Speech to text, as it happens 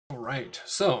All right.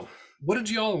 So, what did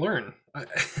you all learn?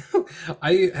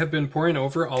 I have been poring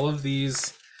over all of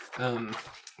these um,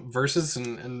 verses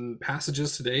and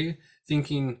passages today,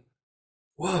 thinking,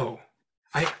 "Whoa,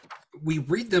 I we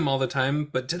read them all the time,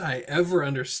 but did I ever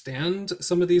understand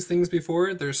some of these things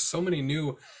before?" There's so many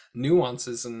new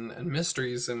nuances and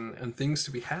mysteries and things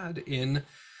to be had in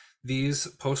these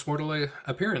postmortal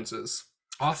appearances.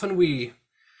 Often we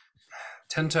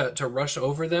tend to rush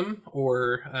over them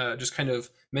or just kind of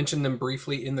mention them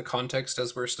briefly in the context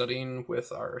as we're studying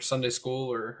with our Sunday school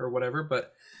or whatever.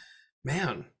 But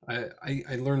man,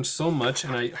 I learned so much,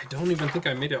 and I don't even think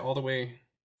I made it all the way.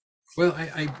 Well,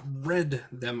 I read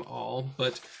them all,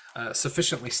 but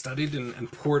sufficiently studied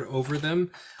and pored over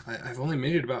them. I've only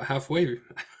made it about halfway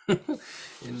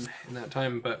in that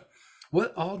time. But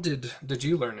what all did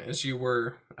you learn as you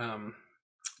were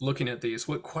looking at these?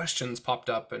 What questions popped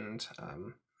up, and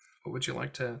what would you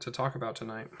like to talk about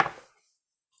tonight?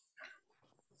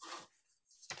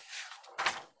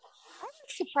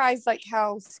 Surprised like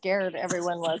how scared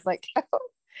everyone was, like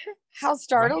how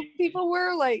startled people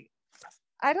were. Like,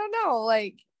 I don't know,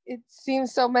 like it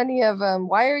seems so many of them,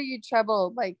 why are you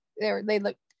troubled? Like they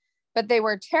look, but they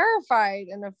were terrified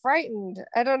and frightened.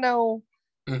 I don't know.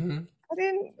 Mm-hmm. I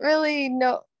didn't really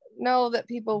know that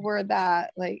people were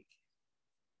that, like,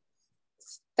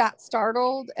 that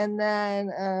startled. And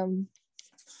then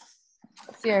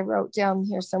let's see, I wrote down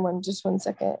here, someone, just one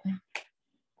second.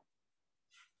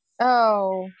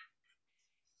 Oh,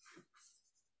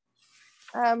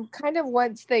 kind of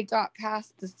once they got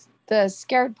past the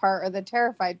scared part or the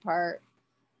terrified part,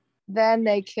 then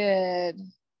they could,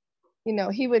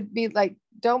 he would be like,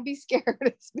 don't be scared,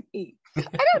 it's me. I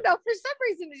don't know, for some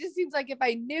reason it just seems like if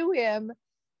I knew him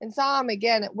and saw him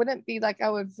again, it wouldn't be like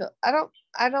I would feel. I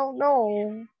don't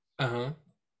know. Uh-huh.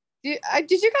 Did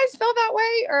you guys feel that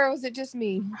way, or was it just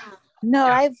me? No,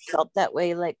 Yeah. I've felt that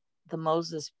way. Like the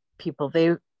Moses people,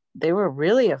 they were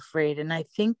really afraid, and I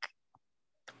think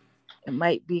it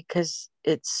might be because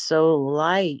it's so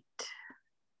light.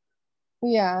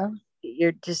 Yeah.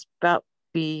 You're just about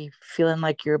be feeling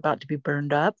like you're about to be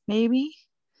burned up, maybe.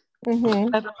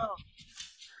 Mm-hmm. I don't know.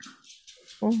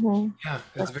 Mm-hmm. Yeah, it's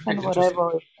That's very kind of what interesting. I've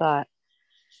always thought.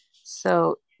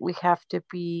 So we have to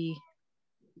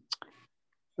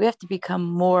become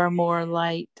more and more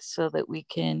light so that we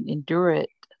can endure it.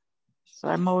 So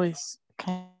I'm always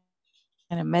kind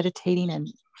of meditating and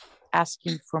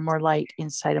asking for more light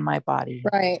inside of my body.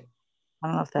 Right. I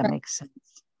don't know if that makes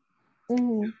sense.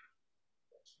 Mm-hmm.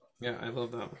 Yeah, I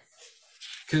love that.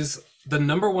 Because the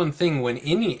number one thing when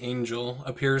any angel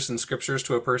appears in scriptures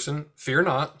to a person, fear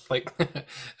not. Like,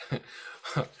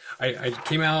 I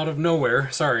came out of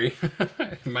nowhere. Sorry,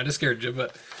 I might have scared you,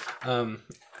 but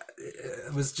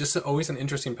it was just always an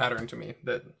interesting pattern to me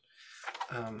that.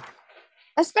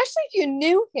 Especially if you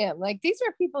knew him, like these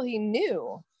were people he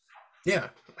knew. Yeah.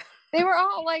 They were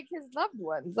all like his loved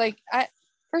ones. Like,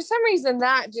 for some reason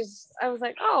that just, I was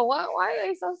like, oh, why are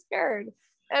they so scared?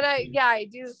 And I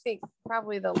do think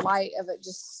probably the light of it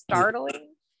just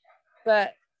startling.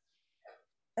 But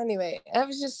anyway, it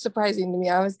was just surprising to me.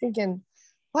 I was thinking,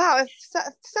 wow, if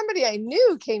somebody I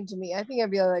knew came to me, I think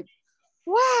I'd be like,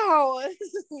 wow,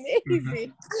 this is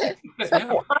amazing. So,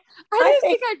 Yeah. I didn't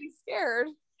think I'd be scared.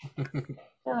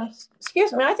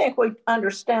 Excuse me, I think we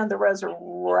understand the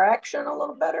resurrection a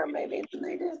little better maybe than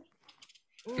they did.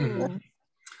 Mm-hmm.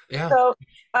 Yeah. So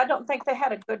I don't think they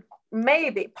had a good,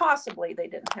 possibly they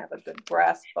didn't have a good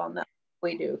grasp on that.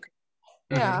 We do.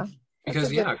 Yeah. Mm-hmm.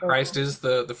 Because Christ is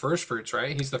the first fruits,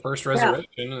 right? He's the first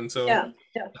resurrection, and so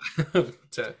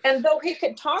and though he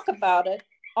could talk about it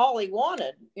all he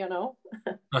wanted, they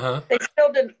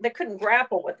still didn't. They couldn't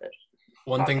grapple with it.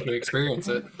 One thing to experience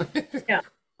it. Yeah.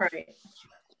 Right.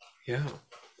 Yeah.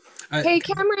 Hey,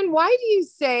 Cameron, why do you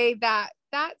say that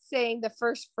saying the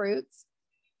first fruits?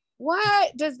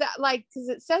 What does that, like, because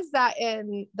it says that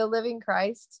in the Living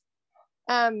Christ,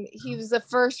 he was the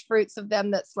first fruits of them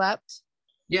that slept.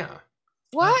 Yeah.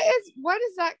 What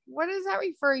is that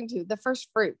referring to? The first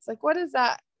fruits, like, what does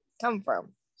that come from?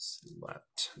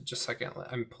 Slept. Just a second.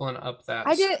 I'm pulling up that.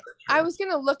 I was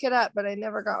gonna look it up, but I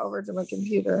never got over to my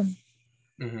computer.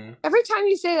 Mm-hmm. Every time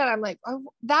you say that, I'm like, oh,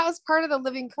 that was part of the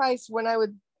Living Christ. When I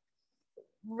would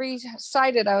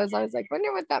recite it, I was like,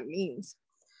 wonder what that means.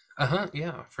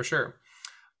 Yeah, for sure.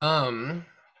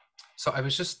 So I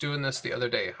was just doing this the other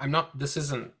day. This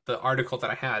isn't the article that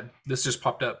I had. This just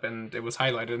popped up and it was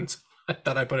highlighted, and so I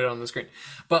thought I put it on the screen.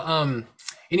 But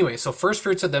anyway, so first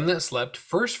fruits of them that slept.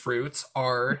 First fruits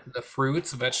are the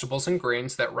fruits, vegetables, and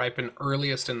grains that ripen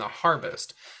earliest in the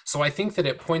harvest. So I think that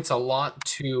it points a lot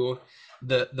to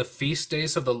the feast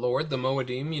days of the Lord, the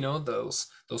Moedim, those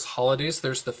those holidays,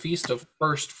 there's the Feast of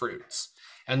First Fruits.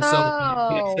 And so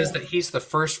when it says that he's the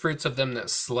first fruits of them that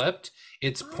slept,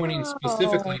 it's pointing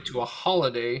specifically to a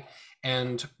holiday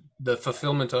and the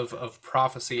fulfillment of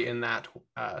prophecy in that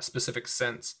specific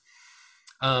sense.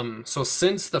 So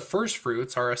since the first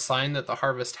fruits are a sign that the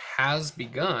harvest has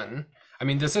begun, I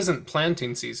mean, this isn't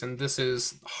planting season, this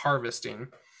is harvesting.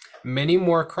 Many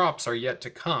more crops are yet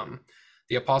to come.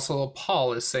 The Apostle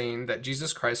Paul is saying that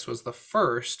Jesus Christ was the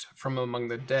first from among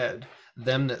the dead,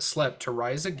 them that slept to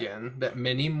rise again, that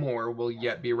many more will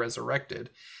yet be resurrected.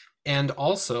 And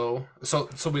also, so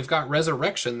we've got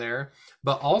resurrection there,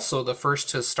 but also the first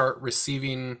to start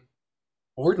receiving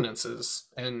ordinances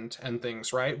and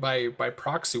things, right? By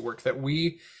proxy work, that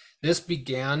this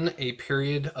began a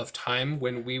period of time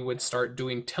when we would start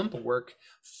doing temple work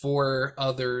for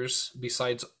others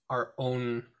besides our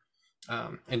own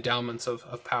endowments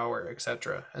of power,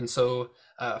 etc. And so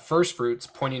first fruits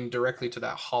pointing directly to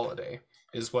that holiday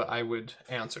is what I would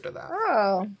answer to that.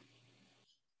 Oh,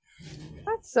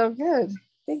 that's so good.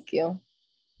 Thank you.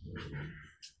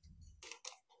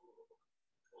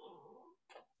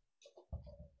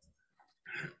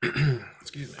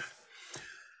 Excuse me.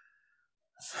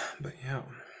 But yeah,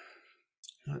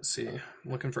 let's see. I'm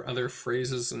looking for other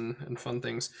phrases and fun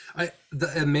things.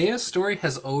 The Emmaus story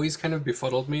has always kind of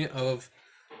befuddled me of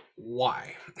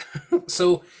why.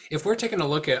 So if we're taking a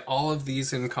look at all of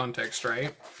these in context,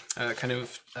 right? Kind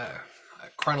of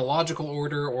chronological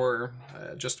order or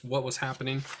just what was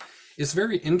happening, it's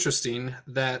very interesting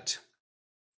that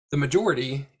the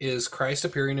majority is Christ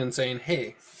appearing and saying,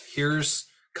 hey,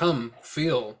 come,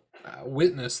 feel,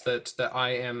 witness that I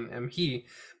am he.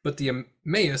 But the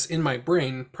Emmaus in my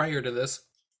brain prior to this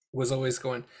was always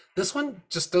going, this one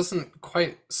just doesn't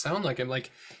quite sound like him.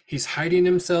 Like he's hiding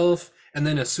himself, and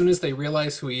then as soon as they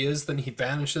realize who he is, then he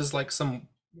vanishes like some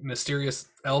mysterious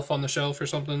elf on the shelf or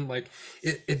something. Like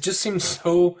it just seems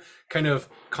so kind of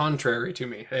contrary to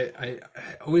me. I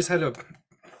always had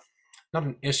not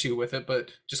an issue with it,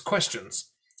 but just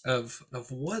questions of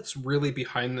what's really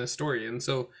behind this story. And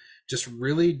so just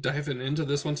really diving into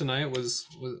this one tonight was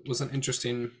an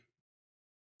interesting,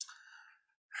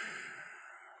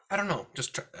 I don't know,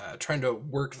 just trying to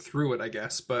work through it, I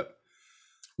guess. But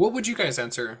what would you guys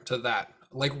answer to that?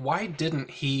 Like, why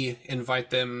didn't he invite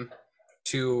them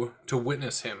to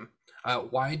witness him?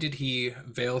 Why did he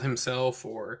veil himself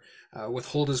or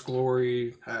withhold his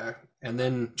glory and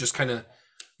then just kind of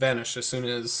vanish as soon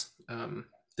as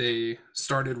they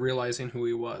started realizing who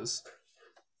he was?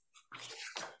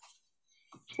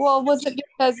 Well, was it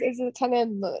because is it kind of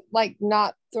like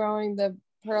not throwing the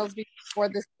pearls before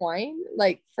the swine,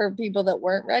 like for people that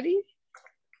weren't ready?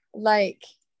 Like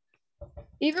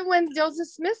even when Joseph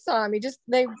Smith saw him,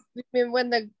 when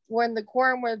the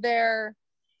quorum were there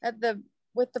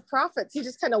with the prophets, he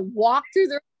just kind of walked through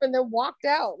the room and then walked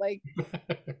out, like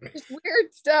just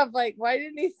weird stuff. Like, why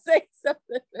didn't he say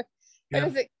something? Yeah.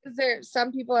 And is there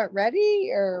some people aren't ready,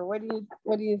 or what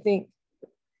do you think?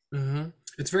 Mm-hmm.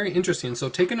 It's very interesting. So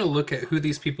taking a look at who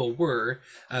these people were,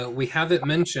 we have it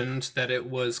mentioned that it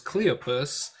was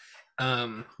Cleopas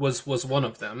was one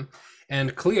of them,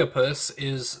 and Cleopas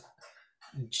is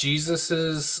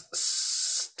Jesus's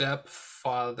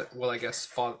stepfather. Well, I guess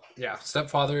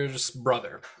stepfather's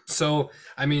brother. So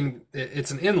I mean,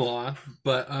 it's an in-law,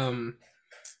 but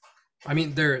I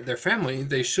mean, their family,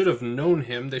 they should have known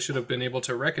him. They should have been able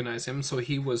to recognize him. So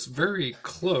he was very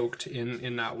cloaked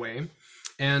in that way.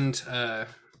 And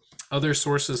other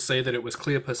sources say that it was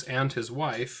Cleopas and his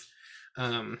wife.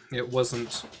 It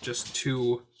wasn't just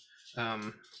two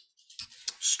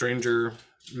stranger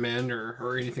men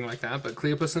or anything like that, but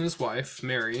Cleopas and his wife,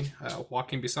 Mary,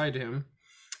 walking beside him.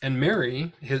 And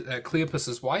Mary,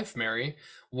 Cleopas's wife, Mary,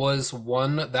 was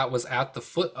one that was at the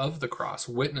foot of the cross,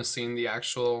 witnessing the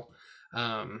actual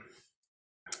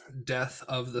death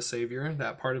of the Savior,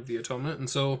 that part of the atonement. And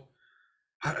so,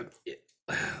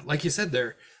 like you said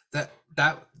there, that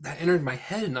entered my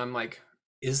head, and I'm like,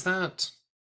 is that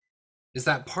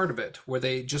part of it? Were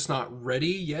they just not ready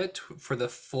yet for the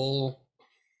full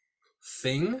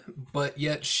thing? But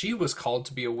yet she was called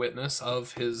to be a witness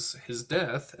of his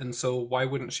death, and so why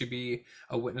wouldn't she be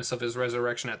a witness of his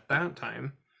resurrection at that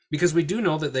time? Because we do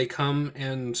know that they come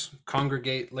and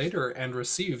congregate later and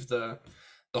receive the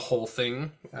whole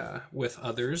thing with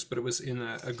others, but it was in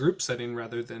a group setting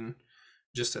rather than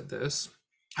just at this.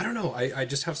 I don't know. I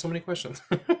just have so many questions.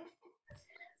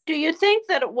 Do you think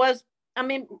that it was, I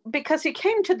mean, because he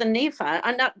came to the Nephi,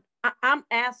 I'm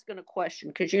asking a question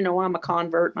because, I'm a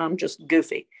convert and I'm just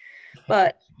goofy.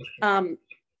 But I'm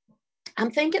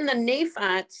thinking the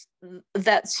Nephites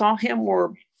that saw him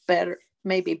were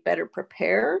maybe better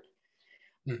prepared.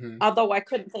 Although I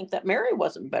couldn't think that Mary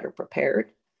wasn't better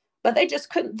prepared, but they just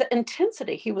couldn't. The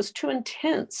intensity, he was too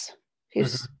intense.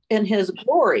 He's in his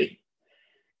glory.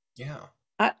 Yeah.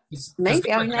 Because they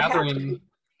Maybe, I were mean, they have to gathering be.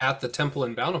 at the temple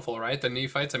in Bountiful, right? The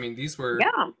Nephites. I mean, these were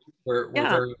Yeah,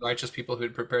 very righteous people who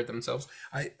had prepared themselves.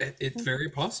 It's very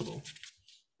possible.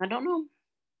 I don't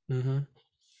know.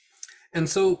 And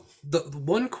so the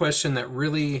one question that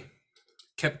really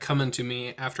kept coming to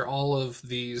me after all of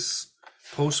these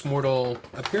postmortal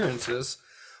appearances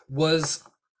was,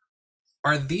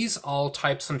 are these all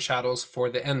types and shadows for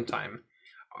the end time?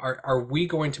 Are we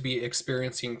going to be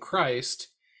experiencing Christ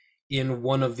in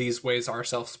one of these ways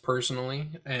ourselves personally?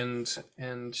 And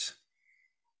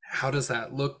how does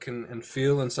that look and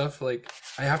feel and stuff? Like,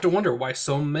 I have to wonder why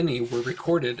so many were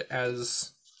recorded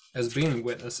as being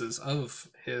witnesses of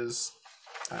his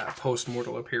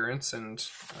post-mortal appearance. And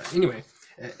anyway,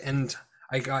 and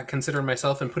I got considering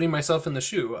myself and putting myself in the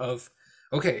shoe of,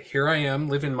 okay, here I am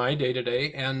living my day to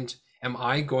day, and am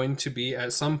I going to be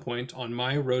at some point on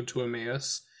my road to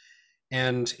Emmaus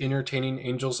and entertaining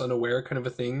angels unaware kind of a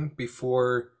thing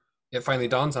before it finally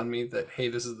dawns on me that, hey,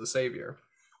 this is the Savior?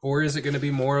 Or is it going to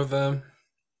be more of a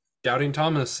doubting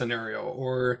Thomas scenario,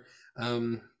 or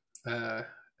an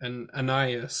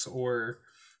Ananias, or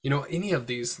any of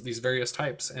these various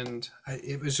types? And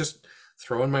it was just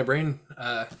throwing my brain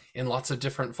in lots of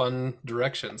different fun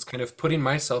directions, kind of putting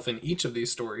myself in each of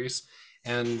these stories,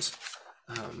 and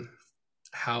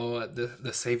how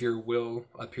the Savior will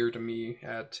appear to me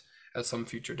at some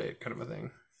future date, kind of a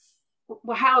thing.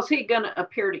 Well, how's he going to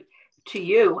appear to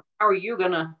you? How are you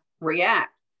going to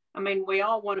react? I mean, we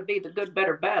all want to be the good,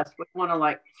 better, best. We want to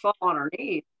like fall on our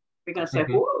knees. We're going to say,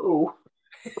 "Whoa,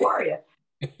 who are you?"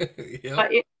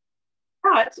 But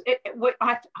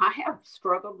I have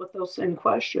struggled with those same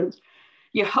questions.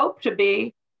 You hope to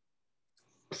be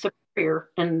superior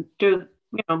and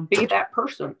be that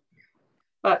person,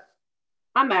 but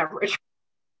I'm average.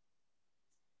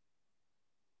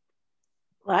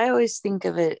 Well, I always think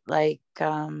of it like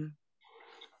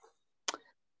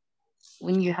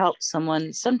when you help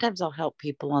someone, sometimes I'll help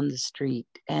people on the street.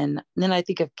 And then I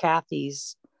think of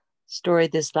Kathy's story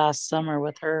this last summer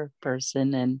with her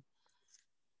person. And,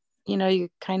 you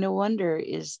kind of wonder,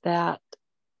 is that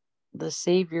the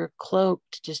Savior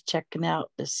cloaked, just checking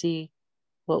out to see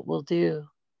what we'll do?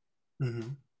 That's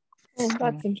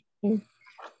interesting.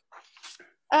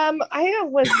 I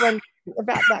was wondering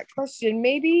about that question.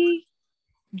 Maybe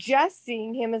just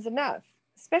seeing him is enough,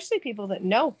 especially people that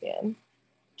know him.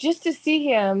 Just to see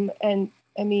him, and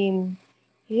I mean,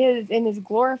 he is in his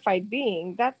glorified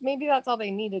being. That's all they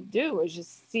need to do, is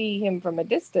just see him from a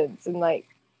distance, and like,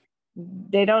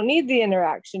 they don't need the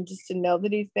interaction, just to know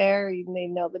that he's there, and they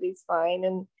know that he's fine.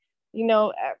 And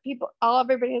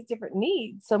everybody has different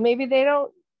needs, so maybe they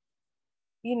don't.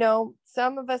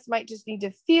 Some of us might just need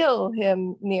to feel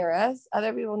him near us.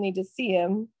 Other people need to see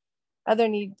him. Other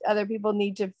people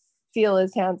need to feel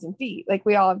his hands and feet. Like,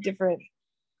 we all have different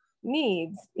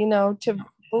needs, to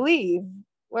believe,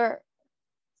 where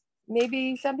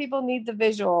maybe some people need the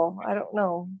visual. I don't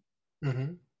know.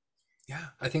 Yeah,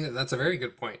 I think that's a very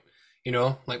good point.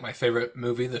 Like my favorite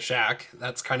movie, The Shack,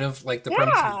 that's kind of like the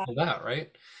premise of that,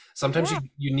 right? Sometimes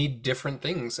you need different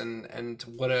things, and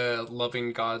what a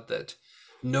loving God that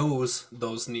knows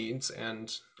those needs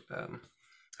and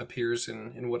appears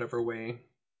in whatever way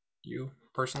you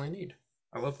personally need.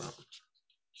 I love that.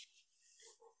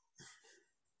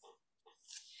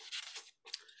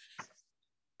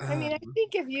 I mean, I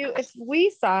think if we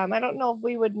saw him, I don't know if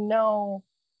we would know.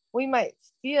 We might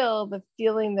feel the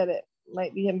feeling that it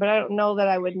might be him, but I don't know that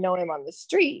I would know him on the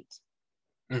street.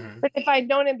 But if I'd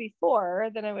known him before,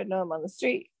 then I would know him on the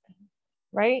street,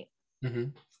 right?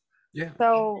 Yeah.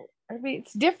 So I mean,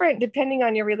 it's different depending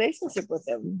on your relationship with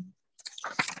him.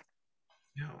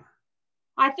 Yeah.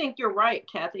 I think you're right,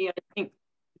 Kathy. I think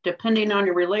depending on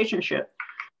your relationship,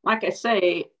 like I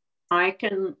say, I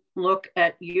can look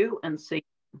at you and see.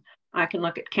 I can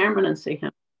look at Cameron and see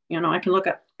him. I can look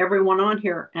at everyone on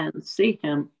here and see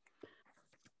him.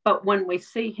 But when we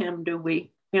see him, do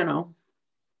we,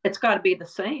 it's got to be the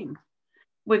same.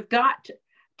 We've got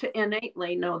to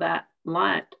innately know that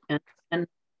light, and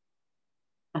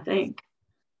I think.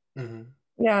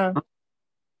 Yeah.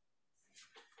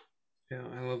 Yeah,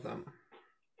 I love that.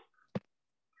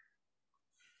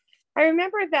 I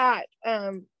remember that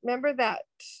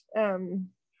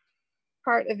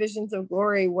part of Visions of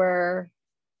Glory where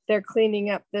they're cleaning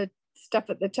up the stuff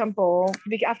at the temple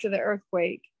after the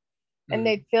earthquake, and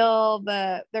they're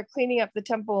cleaning up the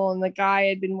temple, and the guy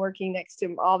had been working next to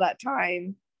him all that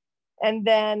time, And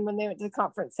then when they went to the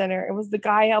conference center, it was the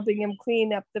guy helping him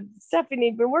clean up the stuff, and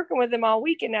he'd been working with him all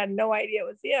week and had no idea it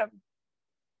was him.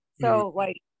 So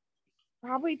like,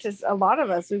 probably just a lot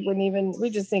of us, we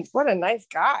just think, what a nice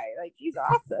guy, like he's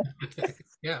awesome.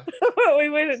 Yeah. But we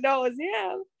wouldn't know it was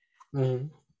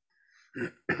him.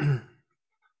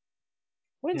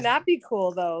 Wouldn't that be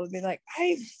cool though? Be like,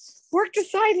 I worked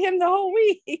beside him the whole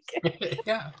week.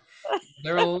 Yeah,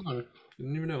 they're all alone.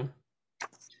 Didn't even know.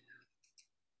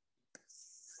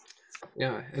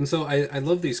 Yeah, and so I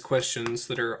love these questions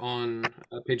that are on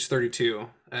page 32,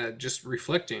 just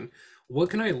reflecting, what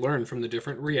can I learn from the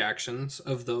different reactions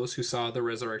of those who saw the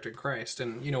resurrected Christ?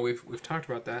 And we've talked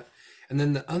about that. And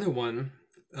then the other one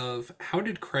of, how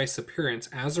did Christ's appearance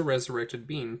as a resurrected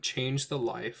being change the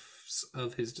lives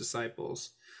of his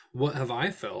disciples? What have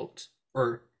I felt,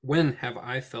 or when have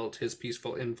I felt his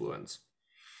peaceful influence?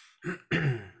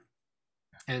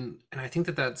 And I think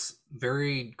that that's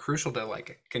very crucial to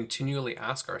like continually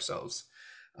ask ourselves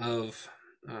of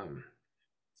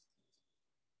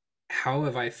how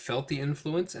have I felt the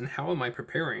influence, and how am I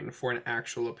preparing for an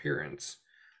actual appearance?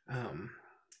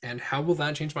 And how will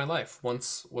that change my life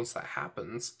once that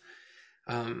happens?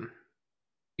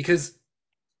 Because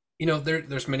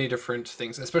there's many different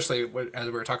things, especially as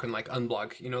we were talking like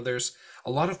unblog. There's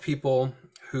a lot of people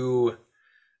who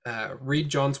read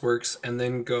John's works and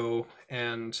then go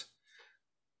and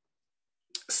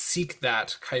seek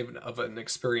that kind of an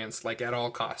experience like at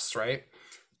all costs, right?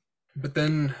 But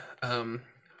then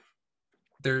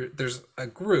there's a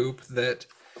group that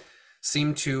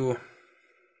seem to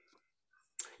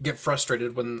get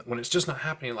frustrated when it's just not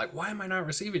happening, like, why am I not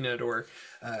receiving it, or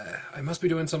I must be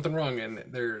doing something wrong, and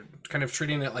they're kind of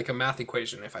treating it like a math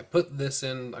equation. If I put this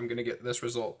in, I'm going to get this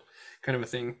result, kind of a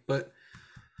thing. But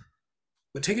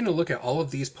taking a look at all of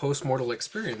these post-mortal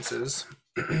experiences,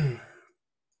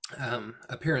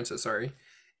 appearances,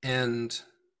 and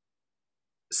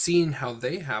seeing how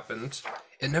they happened,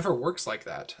 it never works like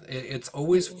that. It's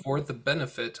always for the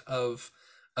benefit of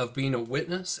being a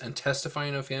witness and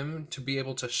testifying of him, to be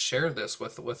able to share this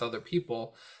with other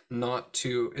people.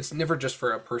 It's never just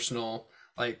for a personal,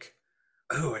 like,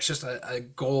 oh, it's just a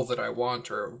goal that I want,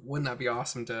 or wouldn't that be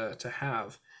awesome to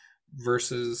have,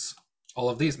 versus all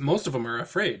of these. Most of them are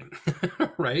afraid,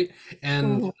 right?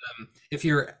 And if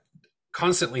you're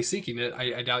constantly seeking it,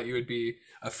 I doubt you would be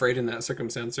afraid in that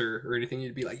circumstance or anything.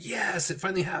 You'd be like, yes, it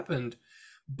finally happened.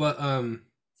 But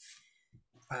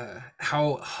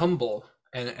how humble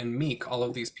and meek all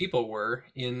of these people were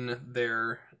in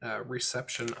their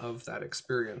reception of that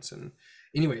experience. And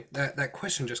anyway, that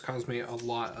question just caused me a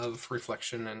lot of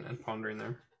reflection and pondering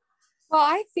there. Well,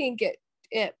 I think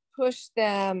it pushed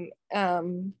them,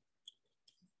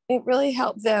 it really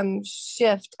helped them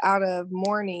shift out of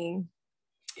mourning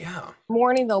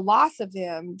the loss of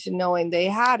him, to knowing they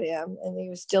had him and he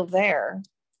was still there.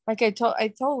 Like I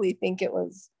totally think it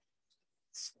was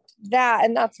that,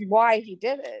 and that's why he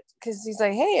did it, because he's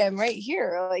like, hey, I'm right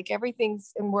here, like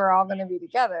everything's, and we're all going to be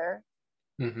together.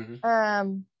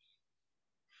 And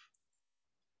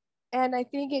I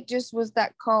think it just was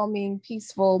that calming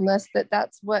peacefulness,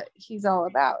 that's what he's all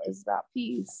about, is about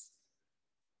peace.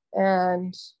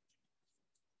 And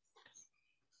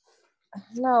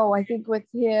no, I think with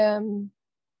him,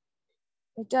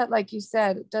 it does, like you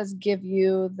said, it does give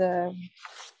you the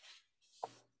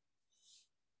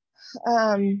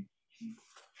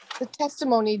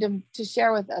testimony to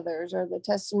share with others, or the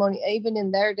testimony even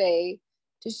in their day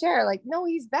to share, like, no,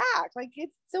 he's back, like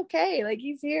it's okay, like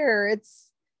he's here, it's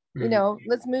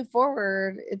let's move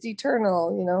forward, it's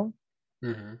eternal.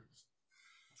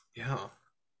 Yeah.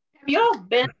 Have y'all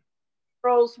been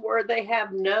roles where they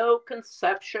have no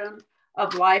conception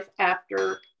of life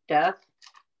after death?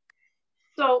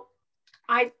 So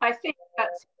I think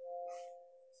that's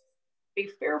be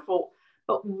fearful,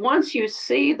 but once you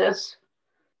see this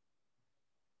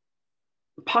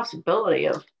possibility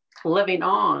of living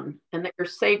on and that your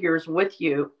Savior is with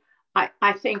you,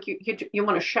 I think you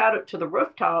want to shout it to the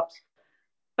rooftops,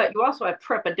 but you also have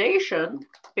trepidation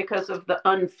because of the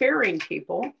unfearing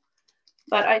people.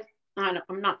 But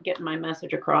I'm not getting my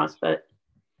message across, but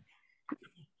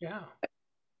yeah,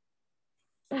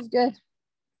 that's good.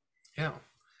 Yeah,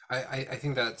 I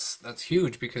think that's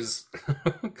huge, because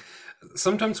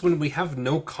sometimes when we have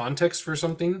no context for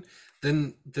something,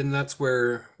 then that's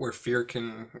where fear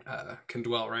can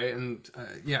dwell, right? And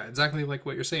yeah, exactly like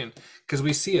what you're saying, because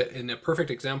we see it in a perfect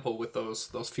example with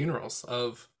those funerals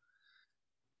of,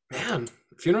 man,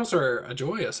 funerals are a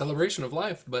joy, a celebration of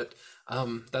life, but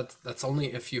that's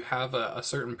only if you have a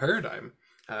certain paradigm.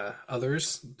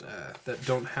 Others that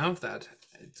don't have that,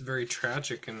 it's very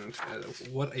tragic, and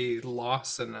what a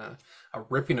loss and a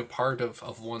ripping apart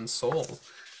of one's soul,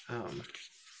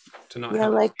 to not Yeah,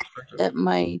 have like perspective. at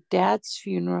my dad's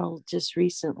funeral just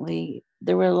recently,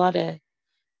 there were a lot of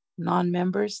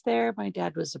non-members there. My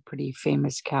dad was a pretty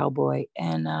famous cowboy,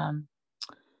 and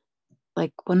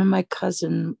like one of my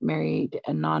cousin married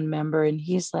a non-member, and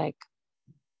he's like,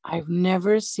 I've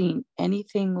never seen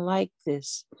anything like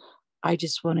this. I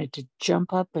just wanted to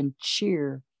jump up and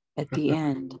cheer at the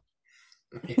end.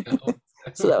 Yeah.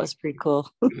 So that was pretty cool.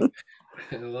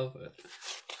 I love it.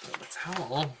 That's how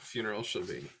all funerals should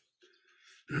be.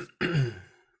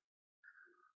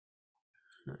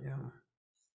 Yeah.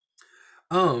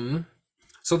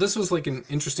 So this was like an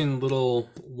interesting little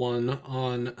one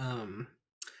on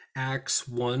Acts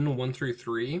 1 through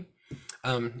 3.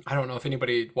 I don't know if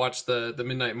anybody watched the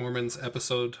Midnight Mormons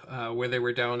episode where they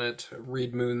were down at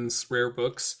Reed Moon's Rare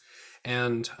Books,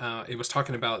 and it was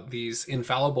talking about these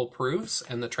infallible proofs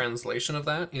and the translation of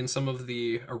that in some of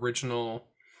the original,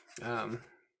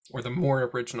 or the more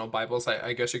original Bibles,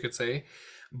 I guess you could say,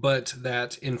 but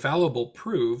that infallible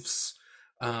proofs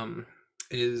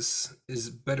is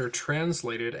better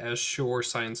translated as sure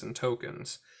signs and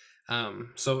tokens.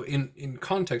 So in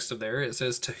context of there, it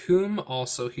says, to whom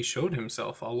also he showed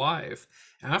himself alive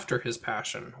after his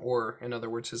passion, or in other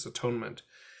words, his atonement,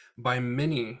 by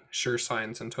many sure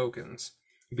signs and tokens,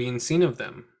 being seen of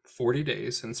them 40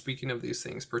 days, and speaking of these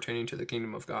things pertaining to the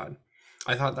kingdom of God.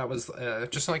 I thought that was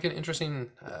just like an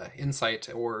interesting insight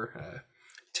or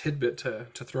tidbit to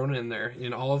throw in there.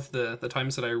 In all of the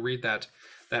times that I read that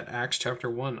Acts chapter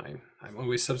 1, I'm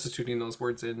always substituting those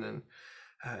words in, and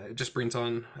it just brings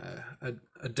on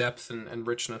a depth and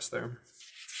richness there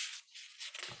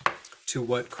to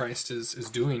what Christ is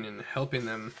doing and helping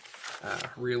them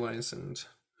realize and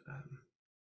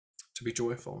to be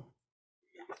joyful.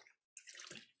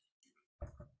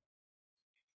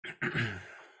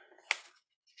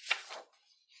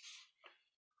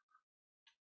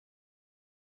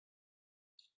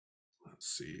 Let's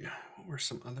see, what were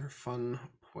some other fun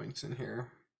points in here?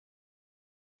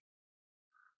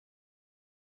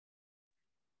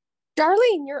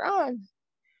 Darlene, you're on.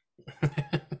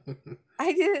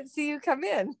 I didn't see you come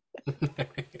in.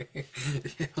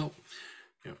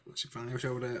 Yep. She finally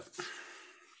showed up.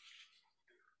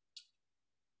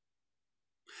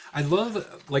 I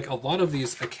love, like, a lot of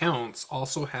these accounts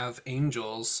also have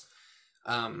angels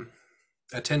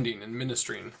attending and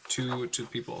ministering to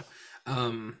people.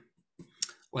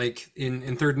 Like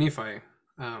in Third Nephi,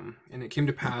 and it came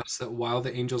to pass that while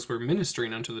the angels were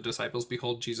ministering unto the disciples,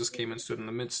 behold, Jesus came and stood in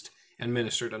the midst and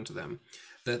ministered unto them.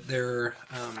 That there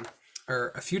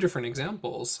are a few different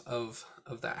examples of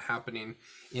that happening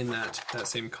in that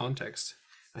same context.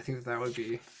 I think that would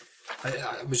be.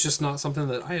 It was just not something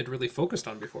that I had really focused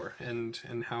on before,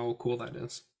 and how cool that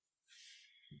is.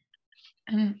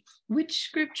 Which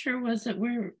scripture was it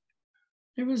where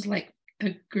there was like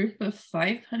a group of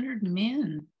 500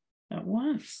 men at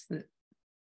once that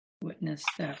witnessed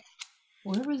that?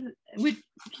 Where was it?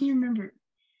 Can you remember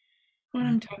what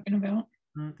I'm talking about?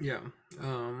 Yeah.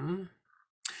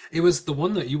 It was the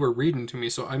one that you were reading to me,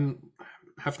 so I'm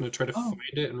having to try to find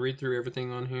it and read through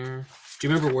everything on here. Do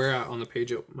you remember where on the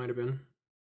page it might have been?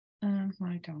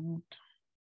 I don't.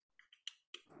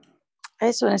 I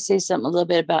just want to say something a little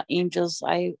bit about angels.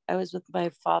 I was with my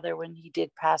father when he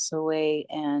did pass away,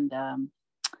 and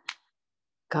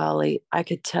golly, I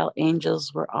could tell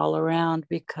angels were all around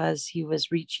because he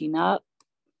was reaching up.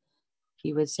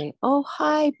 He would say, "Oh,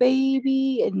 hi,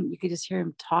 baby," and you could just hear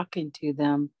him talking to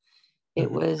them. It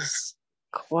was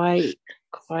quite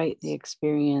the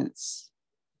experience.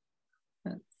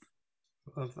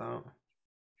 Love that.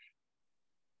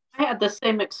 I had the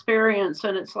same experience,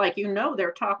 and it's like,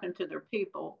 they're talking to their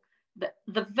people.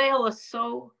 The veil is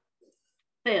so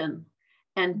thin,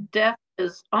 and death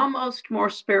is almost more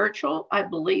spiritual, I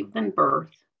believe, than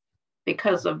birth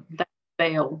because of that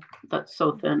veil that's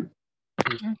so thin.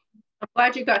 I'm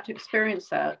glad you got to experience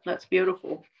that. That's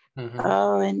beautiful.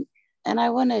 Oh, and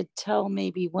I want to tell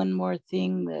maybe one more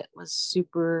thing that was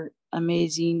super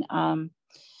amazing.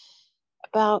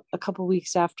 About a couple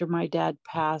weeks after my dad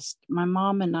passed, my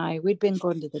mom and we'd been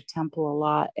going to the temple a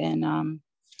lot, and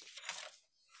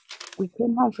we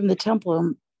came home from the temple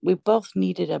and we both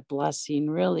needed a blessing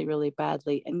really, really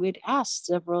badly. And we'd asked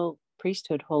several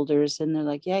priesthood holders, and they're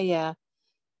like, yeah.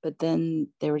 But then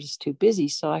they were just too busy.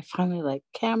 So I finally like,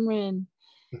 Cameron,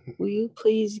 will you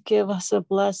please give us a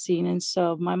blessing? And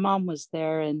so my mom was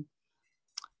there, and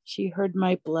she heard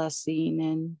my blessing.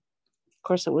 And of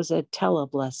course, it was a tele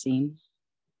blessing.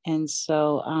 And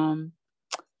so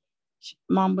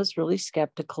Mom was really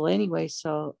skeptical anyway.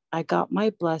 So I got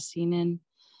my blessing, and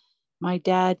my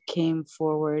dad came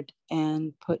forward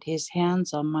and put his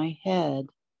hands on my head.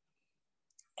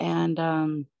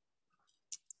 And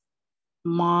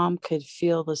Mom could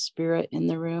feel the spirit in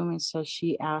the room. And so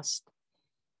she asked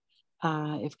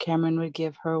if Cameron would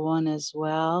give her one as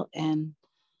well. And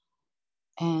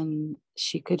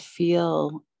she could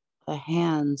feel the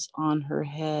hands on her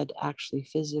head, actually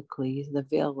physically. The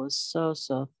veil was so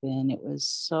thin. It was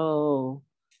so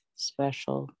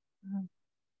special.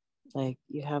 Like,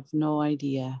 you have no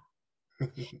idea.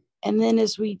 And then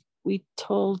as we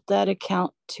told that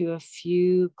account to a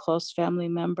few close family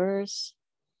members,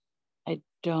 I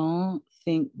don't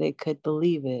think they could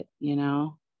believe it, you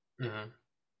know. Mm-hmm.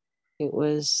 It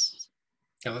was,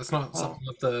 yeah, that's not something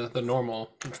of the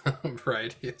normal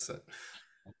variety, is it?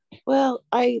 well,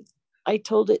 I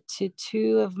told it to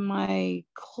two of my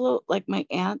like my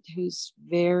aunt, who's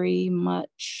very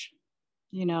much,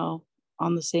 you know,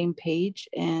 on the same page,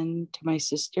 and to my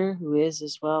sister, who is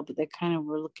as well, but they kind of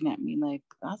were looking at me like,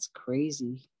 that's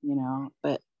crazy, you know,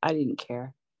 but I didn't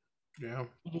care. Yeah.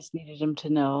 I just needed them to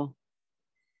know.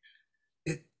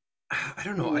 I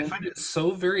don't know. I find it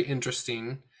so very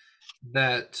interesting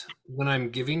that when I'm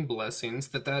giving blessings,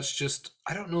 that's just,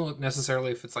 I don't know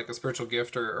necessarily if it's like a spiritual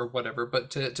gift or whatever, but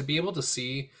to be able to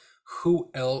see who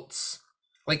else,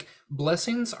 like,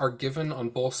 blessings are given on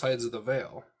both sides of the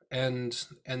veil, and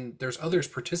there's others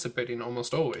participating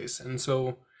almost always. And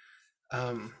so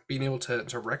being able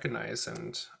to recognize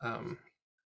and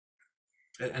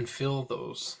feel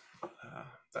those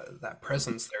that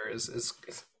presence there is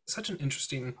such an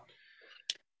interesting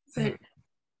thing.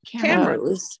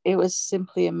 Cameron, it was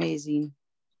simply amazing.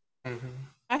 Mm-hmm.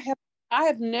 I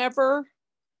have never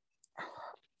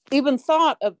even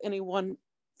thought of anyone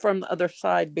from the other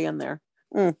side being there.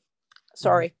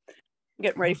 Sorry, I'm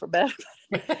getting ready for bed.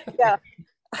 Yeah,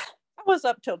 I was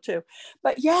up till 2,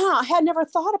 but yeah, I had never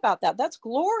thought about that. That's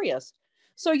glorious.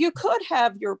 So you could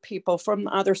have your people from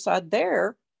the other side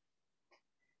there.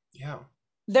 Yeah,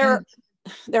 their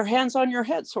hands on your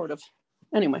head, sort of.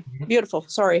 Anyway, beautiful.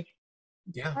 Sorry.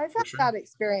 Yeah, I've had that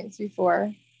experience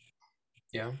before.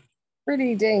 Yeah,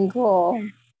 pretty dang cool.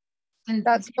 And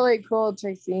that's really cool,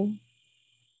 Tracy.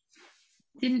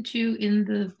 Didn't you, in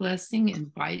the blessing,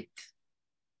 invite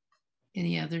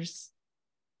any others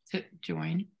to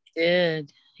join?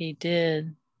 He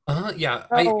did. Yeah.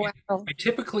 Wow. I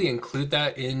typically include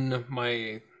that in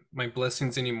my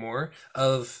blessings anymore,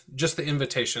 of just the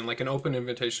invitation, like an open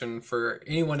invitation for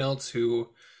anyone else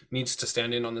who needs to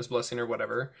stand in on this blessing or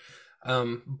whatever.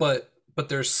 But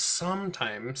there's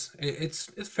sometimes it's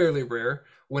fairly rare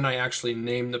when I actually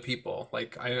name the people.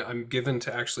 Like I'm given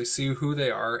to actually see who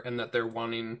they are and that they're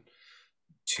wanting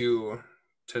to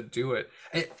do it.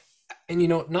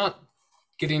 And not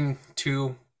getting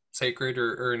too sacred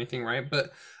or anything, right?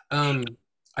 But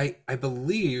I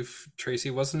believe, Tracy,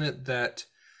 wasn't it that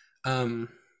there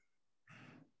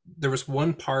was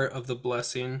one part of the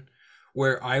blessing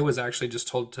where I was actually just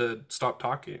told to stop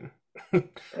talking.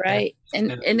 Right.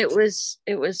 And it was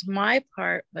my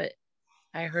part, but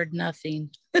I heard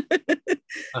nothing.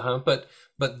 But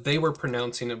they were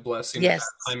pronouncing a blessing at that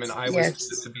time, and I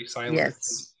was to be silent.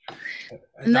 Yes.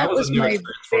 And that was my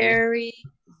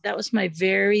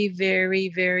very, very,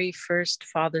 very first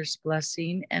father's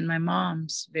blessing, and my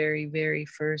mom's very, very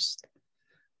first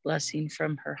blessing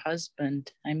from her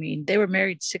husband. I mean, they were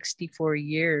married 64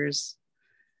 years.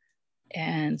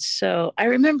 And so I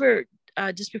remember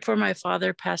just before my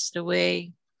father passed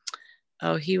away,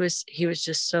 he was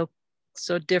just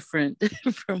so different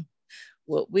from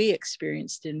what we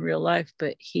experienced in real life.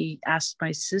 But he asked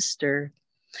my sister,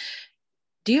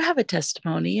 do you have a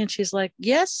testimony? And she's like,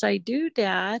 yes, I do,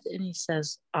 Dad. And he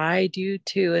says, I do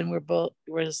too. And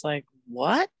we're just like,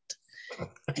 what?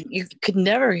 And you could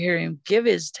never hear him give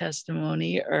his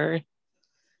testimony, or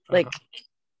like,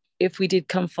 if we did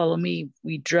Come Follow Me,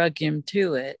 we drug him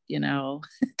to it,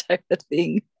 type of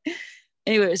thing.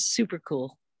 Anyway, it was super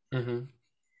cool. Mm-hmm.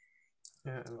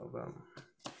 Yeah, I love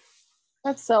that.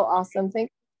 That's so awesome.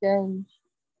 Thank you, Jen.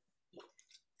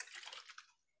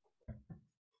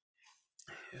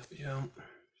 Yeah.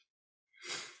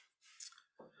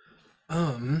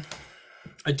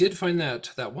 I did find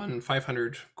that one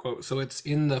 500 quote. So it's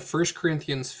in the 1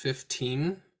 Corinthians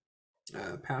 15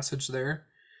 passage there.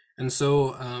 And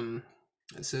so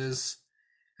it says,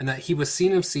 and that he was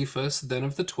seen of Cephas, then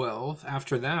of the 12.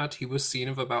 After that, he was seen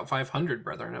of about 500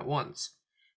 brethren at once,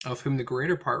 of whom the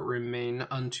greater part remain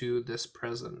unto this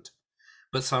present.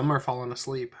 But some are fallen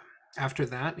asleep. After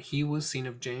that, he was seen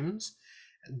of James,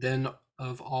 then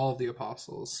of all the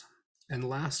apostles. And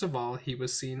last of all, he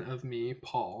was seen of me,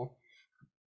 Paul,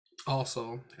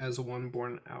 also as one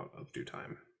born out of due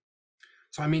time.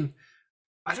 So, I mean,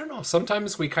 I don't know.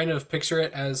 Sometimes we kind of picture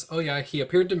it as, oh yeah, he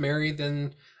appeared to Mary,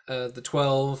 then the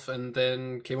 12, and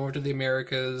then came over to the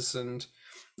Americas and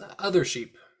other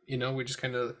sheep. You know, we just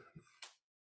kind of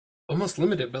almost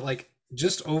limit it, but like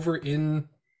just over in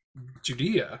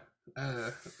Judea,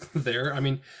 there, I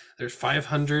mean, there's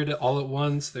 500 all at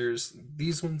once. There's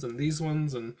these ones and these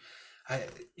ones, and I,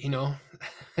 you know,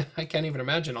 I can't even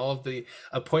imagine all of the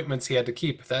appointments he had to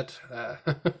keep. That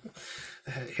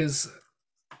his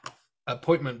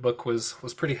appointment book was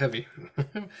pretty heavy,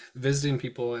 visiting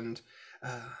people and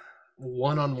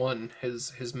one-on-one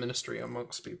his ministry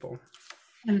amongst people.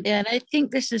 And I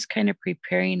think this is kind of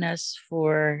preparing us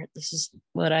for, this is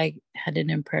what I had an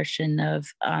impression of.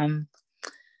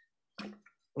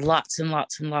 Lots and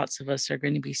lots and lots of us are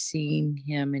going to be seeing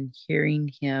him and hearing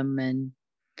him, and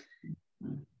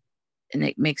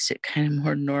it makes it kind of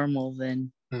more normal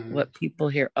than what people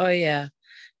hear. Oh yeah,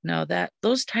 no, that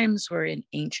those times were in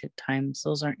ancient times.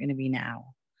 Those aren't going to be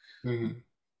now.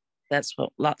 That's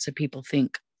what lots of people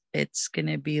think. It's going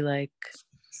to be like,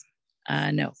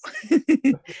 no.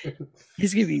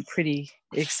 It's going to be pretty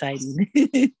exciting.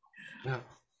 Yeah,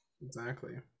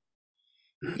 exactly.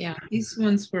 Yeah, these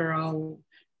ones were all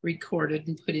recorded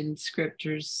and put in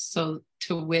scriptures so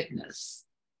to witness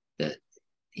that,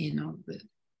 you know, that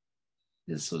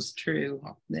this was true,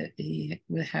 that he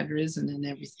had risen and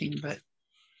everything. But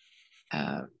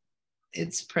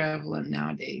it's prevalent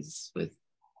nowadays with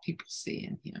people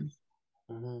seeing him.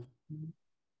 In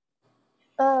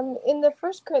the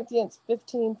 1 Corinthians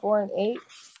 15:4-8,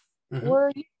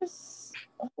 were you,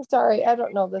 I'm sorry, I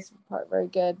don't know this part very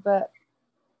good, but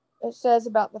it says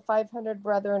about the 500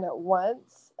 brethren at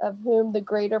once, of whom the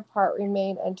greater part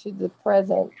remain unto the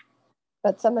present,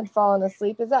 but some had fallen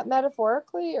asleep. Is that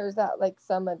metaphorically, or is that like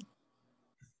some had...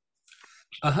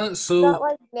 So is that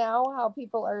like now how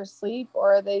people are asleep,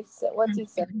 or are they, what's he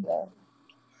saying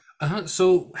there?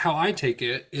 So how I take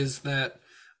it is that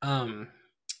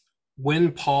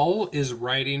when Paul is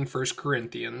writing 1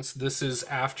 Corinthians, this is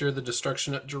after the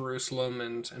destruction at Jerusalem,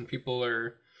 and people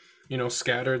are, you know,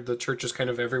 scattered. The church is kind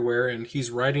of everywhere, and he's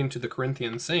writing to the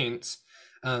Corinthian saints,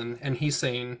 and he's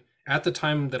saying, at the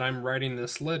time that I'm writing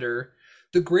this letter,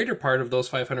 the greater part of those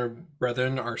 500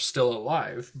 brethren are still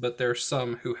alive, but there's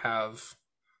some who have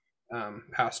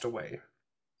passed away,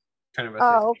 kind of a thing.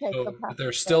 Okay. So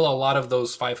there's still a lot of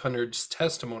those 500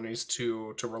 testimonies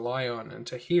to rely on and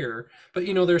to hear, but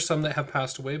you know, there's some that have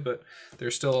passed away, but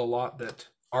there's still a lot that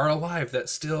are alive that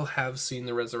still have seen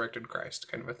the resurrected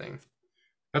Christ, kind of a thing.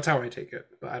 That's how I take it,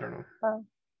 but I don't know.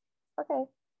 Okay.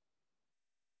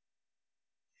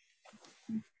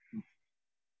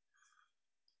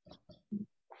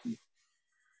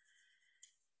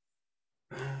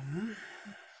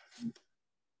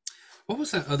 What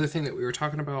was that other thing that we were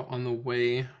talking about on the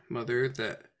way, Mother,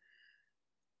 that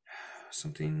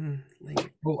something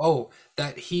like,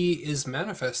 that he is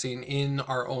manifesting in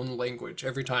our own language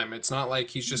every time. It's not like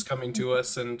he's just coming to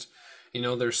us and, you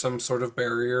know, there's some sort of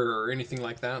barrier or anything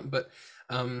like that, but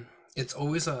it's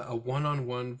always a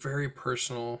one-on-one, very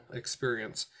personal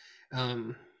experience.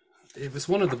 It was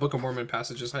one of the Book of Mormon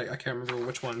passages, I can't remember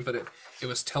which one, but it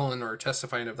was telling or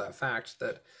testifying of that fact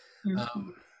that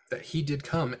that he did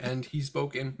come and he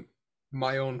spoke in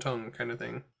my own tongue, kind of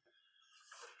thing.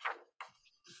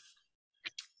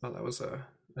 Well, that was a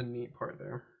neat part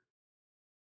there.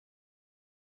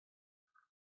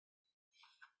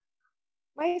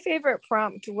 My favorite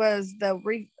prompt was the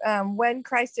when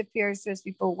Christ appears to his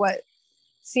people, what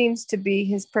seems to be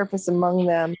his purpose among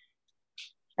them.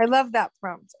 I love that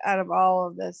prompt out of all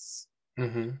of this.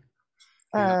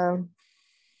 Yeah.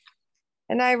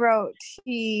 And I wrote,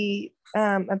 he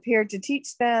appeared to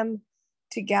teach them,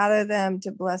 to gather them,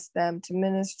 to bless them, to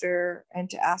minister, and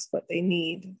to ask what they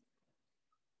need.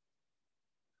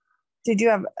 Did you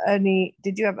have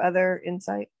other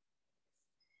insight?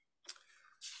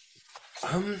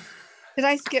 Did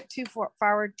I skip too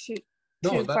forward to?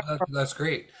 No, that's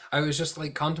great. I was just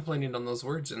like contemplating on those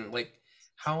words and like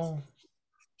how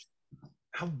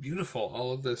beautiful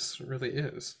all of this really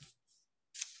is.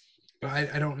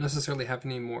 But I don't necessarily have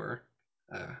any more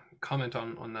comment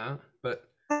on that. But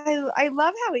I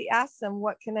love how he asks them,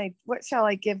 what shall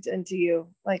I give unto you?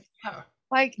 Like,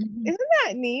 isn't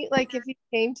that neat? Like, if he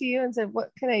came to you and said,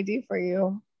 what can I do for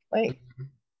you? Like,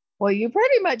 well, you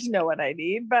pretty much know what I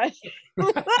need, but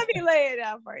let me lay it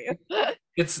out for you.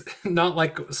 It's not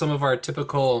like some of our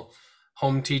typical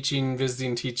home teaching,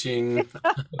 visiting teaching,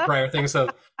 prior things of,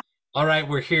 all right,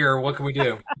 we're here. What can we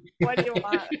do? What do you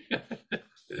want?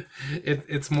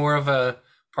 It's more of a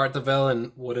part the veil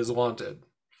and what is wanted.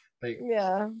 Like,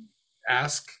 Yeah.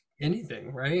 ask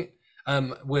anything, right?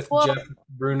 With Well, Jeff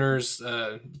Bruner's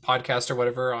podcast or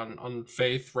whatever on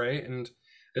faith, right? And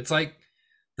it's like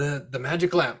the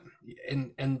magic lamp,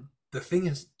 and the thing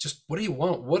is, just what do you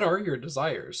want? What are your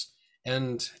desires?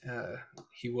 And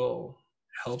he will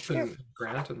help and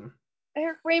grant. And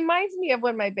it reminds me of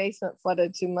when my basement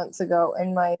flooded 2 months ago,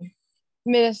 and my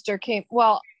minister came.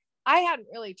 Well, I hadn't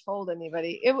really told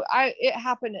anybody. It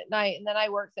happened at night, and then I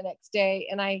worked the next day,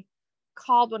 and I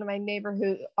called one of my neighbor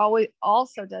who always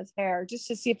also does hair, just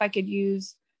to see if I could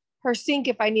use her sink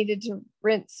if I needed to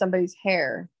rinse somebody's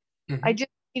hair. I just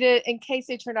needed, in case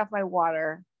they turned off my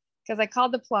water, because I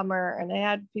called the plumber and I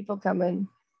had people coming,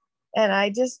 and I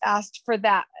just asked for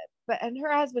that. And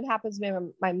her husband happens to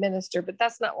be my minister, but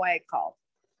that's not why I called.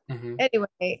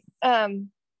 Anyway,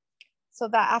 so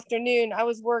that afternoon I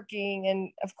was working,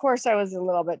 and of course I was a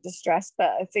little bit distressed, but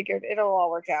I figured it'll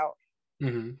all work out.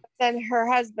 Then her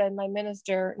husband, my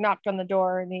minister, knocked on the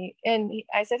door, and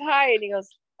I said hi, and he goes,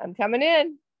 "I'm coming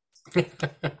in.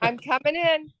 I'm coming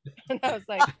in." And I was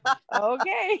like,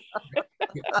 okay.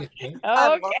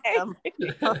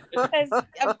 Because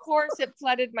of course it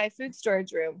flooded my food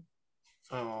storage room.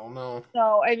 Oh no.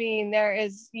 So I mean, there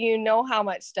is, how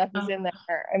much stuff is in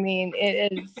there. I mean,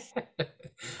 it is.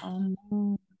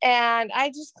 And I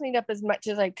just cleaned up as much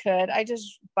as I could. I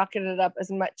just bucketed up as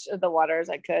much of the water as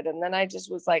I could. And then I just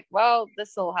was like, well,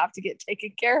 this will have to get taken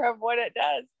care of when it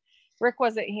does. Rick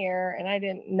wasn't here, and I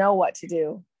didn't know what to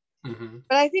do.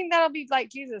 But I think that'll be like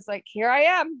Jesus, like, here I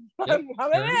am. Yep, I'm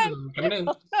coming in.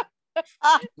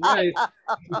 Right.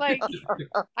 Like,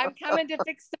 I'm coming to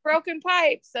fix the broken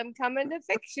pipes. I'm coming to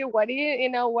fix you. What do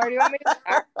where do you want me to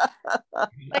start?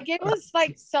 Like, it was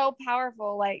like so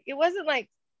powerful. Like, it wasn't like,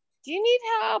 do you need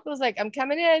help? It was like, I'm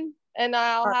coming in, and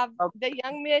I'll have the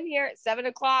young men here at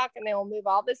 7:00, and they will move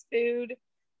all this food,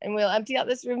 and we'll empty out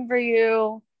this room for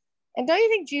you. And don't you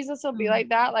think Jesus will be like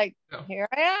that? Like, here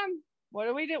I am. What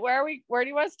do we do? Where do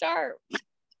you want to start?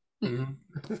 I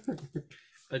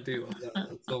do love that.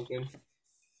 That's so good.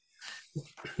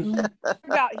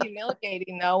 About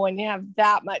humiliating though, when you have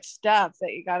that much stuff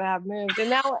that you got to have moved, and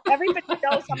now everybody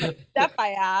knows how much stuff I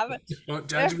have. Don't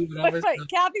judge me. Like,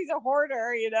 Kathy's a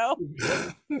hoarder,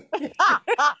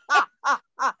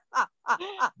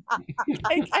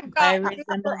 I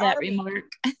resemble that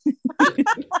remark.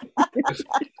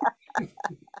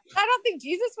 I don't think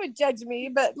Jesus would judge me,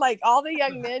 but like all the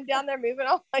young men down there moving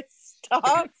all my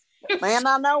stuff. Man,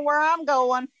 I know where I'm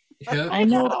going. Yeah. I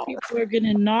know people are going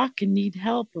to knock and need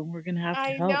help, and we're going to have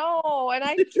to help. I know, and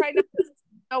I try not to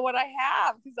know what I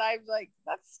have, because I'm like,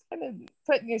 that's kind of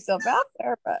putting yourself out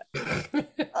there, but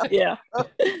yeah.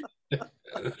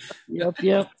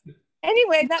 Yep.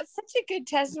 Anyway, that's such a good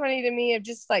testimony to me of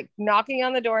just like knocking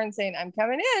on the door and saying, I'm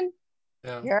coming in.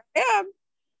 Yeah. Here I am.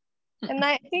 And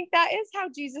I think that is how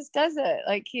Jesus does it.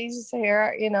 Like, he's just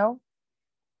here,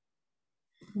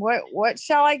 what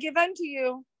shall I give unto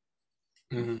you?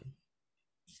 Yeah.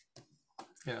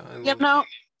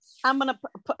 I'm going to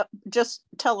just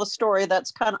tell a story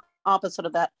that's kind of opposite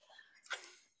of that.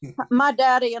 My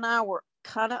daddy and I were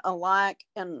kind of alike,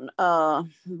 and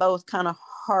both kind of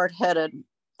hard-headed,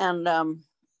 and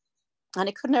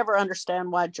he could never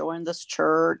understand why I joined this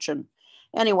church. And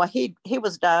anyway, he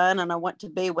was dying, and I went to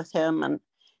be with him, and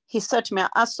he said to me,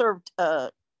 I served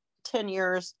 10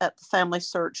 years at the family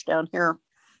search down here,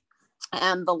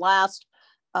 and the last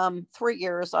 3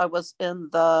 years I was in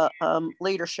the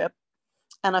leadership,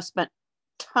 and I spent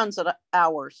tons of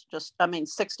hours,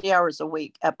 60 hours a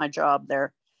week at my job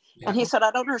there. Yeah. And he said,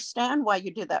 I don't understand why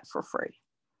you do that for free.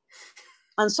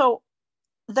 And so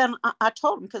then I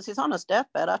told him, because he's on his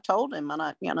deathbed, I told him, and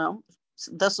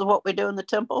this is what we do in the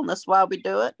temple, and this is why we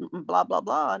do it, and blah, blah,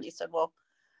 blah. And he said, well,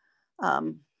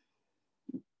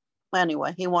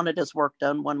 anyway, he wanted his work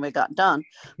done when we got done.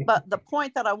 But the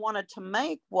point that I wanted to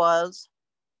make was,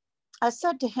 I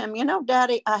said to him,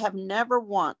 Daddy, I have never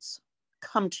once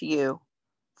come to you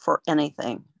for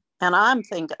anything. And I'm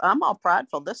thinking, I'm all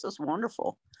prideful. This is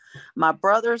wonderful. My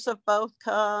brothers have both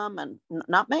come, and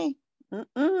not me.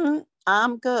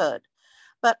 I'm good.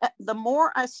 But the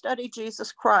more I study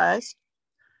Jesus Christ,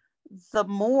 the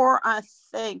more I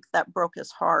think that broke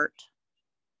his heart.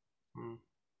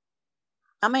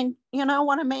 I mean, you know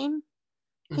what I mean?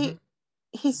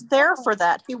 He's there for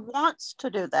that. He wants to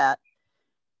do that.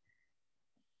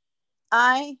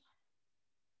 I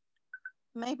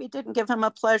maybe didn't give him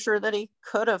a pleasure that he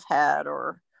could have had,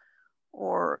 or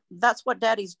that's what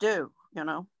daddies do,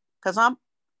 because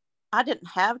I didn't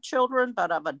have children,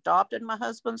 but I've adopted my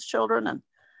husband's children, and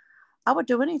I would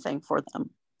do anything for them.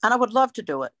 And I would love to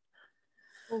do it.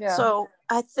 Yeah. So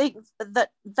I think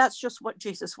that that's just what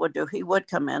Jesus would do. He would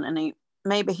come in, and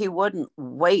maybe he wouldn't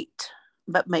wait,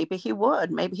 but maybe he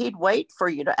would. Maybe he'd wait for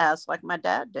you to ask, like my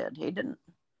dad did. He didn't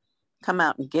come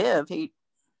out and give.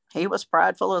 He was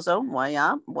prideful his own way.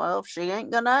 Well, if she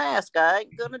ain't gonna ask, I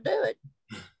ain't gonna do it.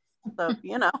 So,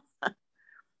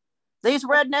 these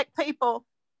redneck people.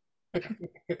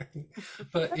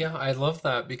 But yeah, I love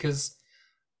that because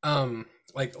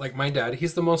like my dad,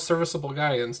 he's the most serviceable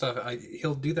guy and stuff.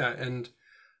 He'll do that, and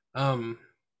um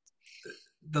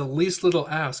the least little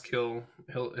ask, he'll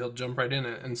jump right in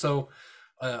it. And so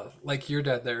like your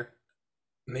dad there,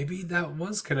 maybe that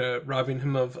was kind of robbing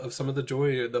him of some of the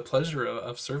joy, the pleasure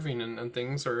of serving and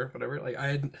things or whatever. Like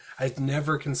I'd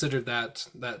never considered that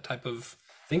type of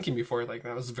thinking before. Like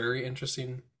that was very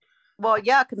interesting. Well,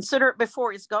 yeah, consider it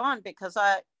before he's gone, because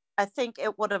I think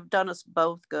it would have done us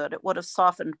both good. It would have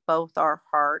softened both our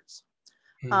hearts.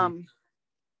 Mhm.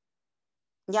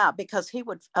 Yeah, because he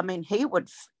would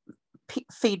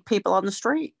feed people on the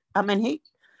street.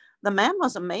 The man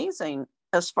was amazing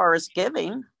as far as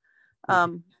giving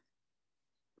to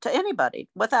anybody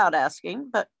without asking.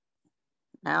 But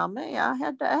now I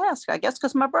had to ask, I guess,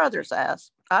 because my brothers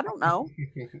asked. I don't know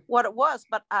what it was,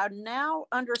 but I now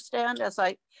understand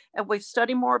and we've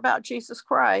studied more about Jesus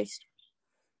Christ.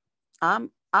 I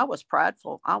was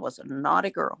prideful. I was a naughty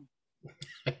girl.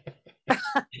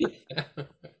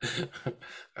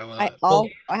 I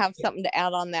have something to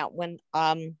add on that. When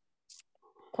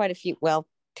quite a few,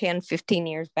 10, 15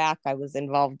 years back, I was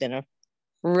involved in a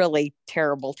really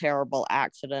terrible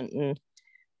accident, and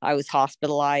I was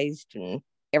hospitalized, and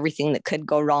everything that could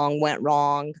go wrong went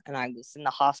wrong, and I was in the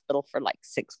hospital for like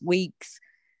 6 weeks.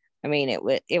 I mean,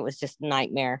 it was just a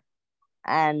nightmare.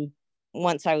 And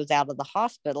once I was out of the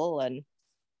hospital and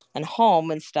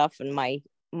home and stuff, and my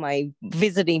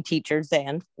visiting teachers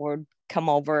then would come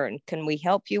over and, can we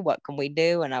help you? What can we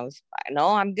do? And I no,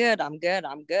 I'm good.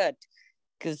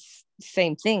 Because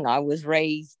same thing, I was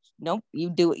raised, nope, you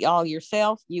do it all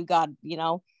yourself. You got,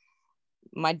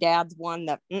 my dad's one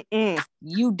that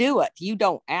you do it. You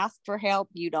don't ask for help.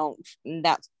 You don't.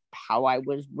 That's how I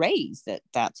was raised.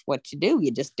 That's what you do.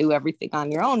 You just do everything on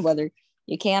your own, whether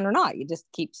you can or not. You just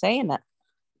keep saying that.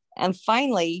 And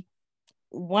finally,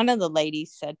 one of the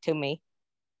ladies said to me,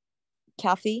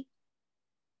 Kathy,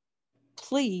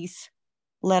 please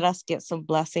let us get some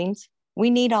blessings. We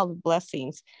need all the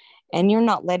blessings, and you're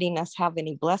not letting us have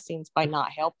any blessings by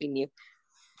not helping you.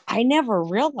 I never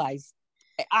realized.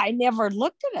 I never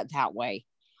looked at it that way.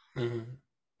 Mm-hmm.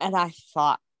 And I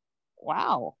thought,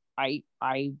 wow,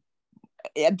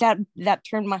 that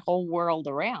turned my whole world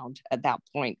around at that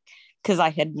point, because I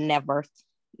had never,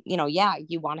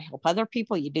 you want to help other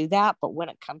people, you do that. But when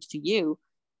it comes to you,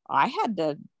 I had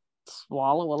to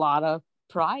swallow a lot of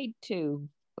pride to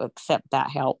accept that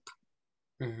help.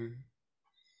 Mm-hmm.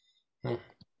 Oh.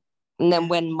 And then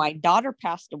when my daughter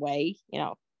passed away,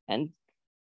 and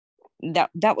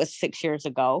that was 6 years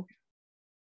ago.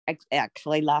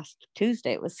 Actually, last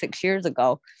Tuesday, it was 6 years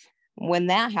ago. When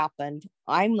that happened,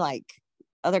 I'm like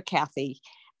other Kathy.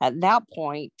 At that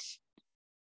point,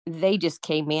 they just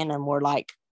came in and were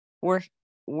like, we're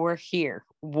here.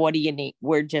 What do you need?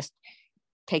 We're just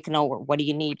taking over. What do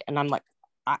you need? And I'm like,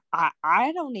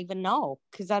 I don't even know,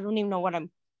 because I don't even know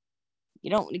you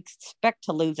don't expect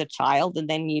to lose a child, and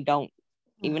then you don't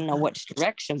even know which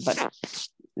direction. But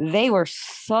they were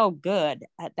so good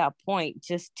at that point.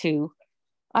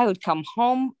 I would come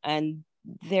home and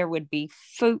there would be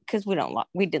food, because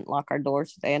we didn't lock our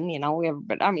doors then,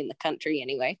 but I'm in the country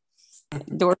anyway.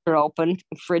 Doors are open,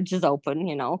 fridge is open,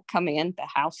 come in, the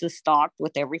house is stocked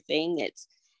with everything.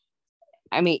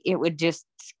 It would just,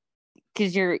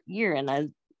 because you're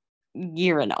in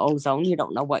ozone, you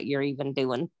don't know what you're even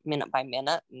doing minute by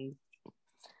minute.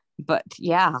 But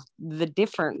yeah, the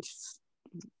difference,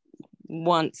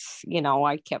 once,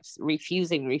 I kept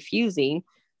refusing,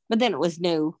 but then it was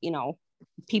new,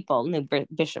 people knew,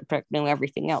 Bishop Prick knew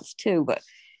everything else too, but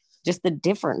just the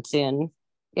difference in,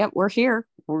 yep, we're here.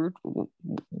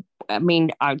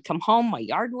 I'd come home, my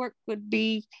yard work would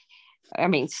be,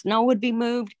 snow would be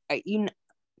moved, you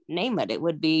name it, it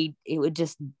would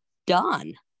just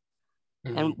done.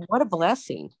 Mm-hmm. And what a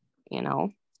blessing, Yeah.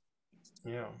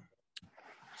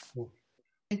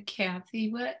 And Kathy,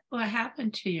 what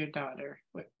happened to your daughter?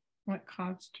 What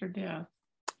caused her death?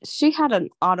 She had an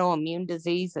autoimmune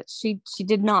disease that she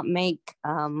did not make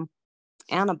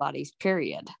antibodies,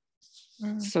 period.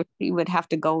 So she would have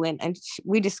to go in, and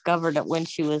we discovered it when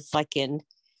she was like in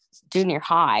junior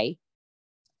high,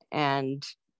 and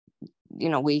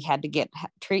we had to get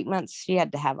treatments. She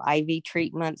had to have IV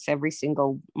treatments every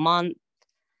single month.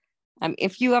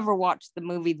 If you ever watched the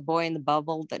movie The Boy in the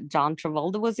Bubble that John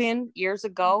Travolta was in years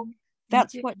ago,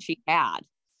 that's what she had.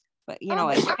 But,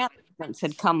 advancements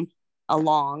had come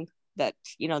along that,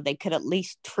 they could at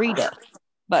least treat it.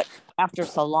 But after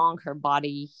so long, her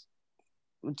body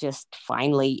just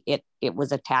finally, it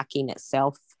was attacking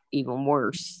itself even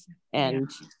worse. And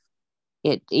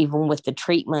it, even with the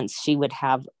treatments, she would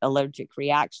have allergic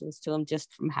reactions to them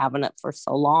just from having it for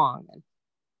so long. And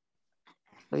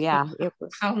so, it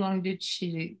was. How long did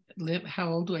she live?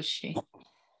 How old was she?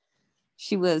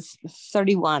 She was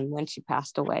 31 when she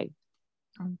passed away.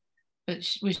 But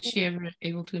was she ever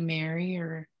able to marry,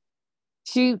 or?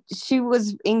 She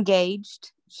was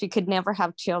engaged. She could never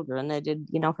have children. It did,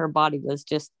 her body was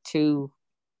just too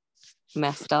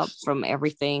messed up from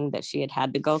everything that she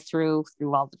had to go through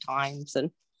all the times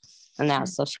and that.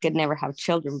 So she could never have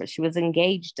children, but she was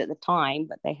engaged at the time,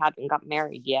 but they hadn't got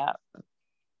married yet.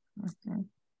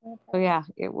 So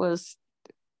it was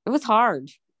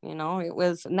hard, it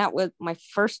was, and that was my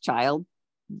first child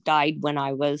died when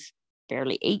I was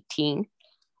barely 18.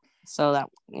 So that,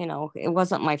 it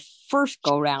wasn't my first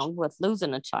go round with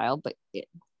losing a child, but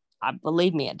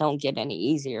believe me, it don't get any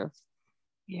easier.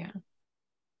 Yeah.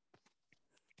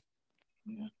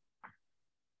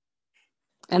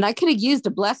 And I could have used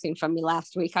a blessing from you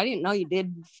last week. I didn't know you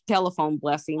did telephone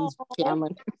blessings,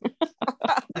 Cameron.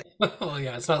 Well,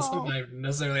 yeah, it's not something I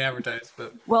necessarily advertise,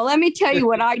 but. Well, let me tell you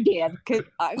what I did. Because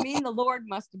the Lord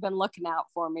must have been looking out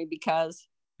for me, because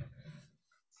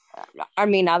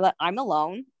I'm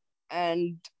alone,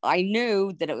 and I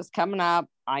knew that it was coming up.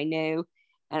 I knew,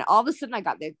 and all of a sudden I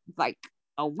got there like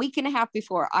a week and a half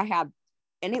before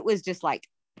and it was just like,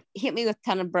 hit me with a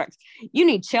ton of bricks. You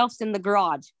need shelves in the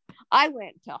garage. I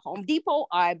went to Home Depot.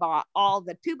 I bought all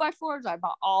the 2x4s. I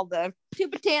bought all the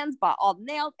 2x10s, bought all the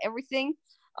nails, everything.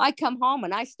 I come home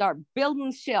and I start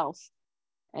building shelves.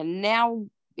 And now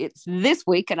it's this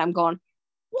week and I'm going,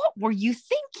 what were you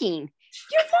thinking?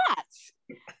 You're nuts.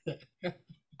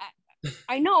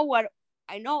 I know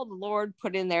the Lord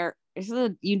put in there.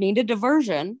 You need a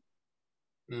diversion.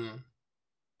 And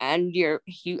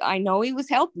I know he was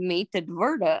helping me to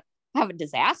divert it. I have a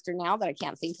disaster now that I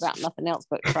can't think about nothing else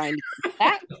but trying to get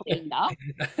that cleaned up.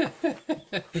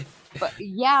 But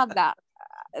that,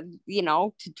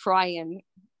 to try and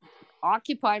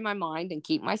occupy my mind and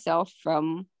keep myself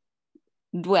from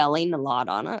dwelling a lot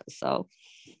on it. So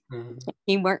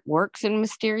he works in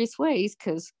mysterious ways,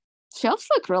 because shelves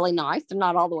look really nice. They're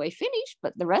not all the way finished,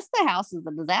 but the rest of the house is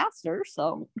a disaster.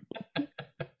 So I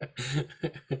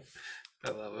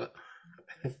love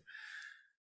it.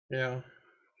 Yeah.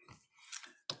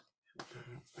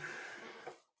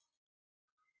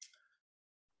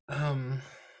 I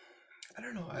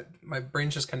don't know. My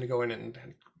brain's just kind of going in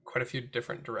quite a few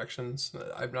different directions.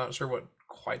 I'm not sure what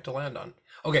quite to land on.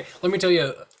 Okay, let me tell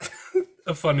you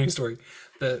a funny story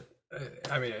that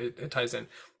it ties in.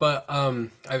 But I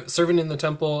was serving in the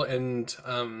temple, and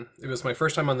it was my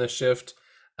first time on this shift,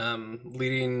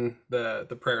 leading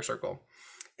the prayer circle,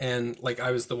 and like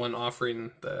I was the one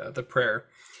offering the prayer,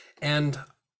 and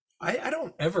I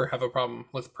don't ever have a problem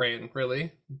with praying,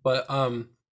 really, but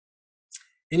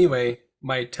anyway,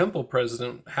 my temple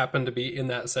president happened to be in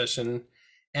that session,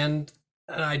 and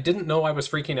I didn't know I was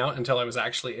freaking out until I was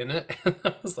actually in it. And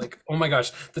I was like, oh my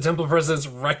gosh, the temple president's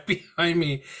right behind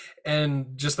me.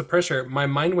 And just the pressure, my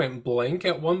mind went blank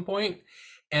at one point.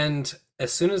 And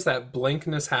as soon as that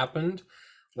blankness happened,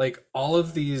 like all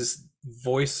of these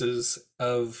voices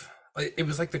it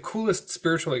was like the coolest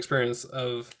spiritual experience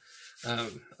of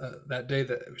that day,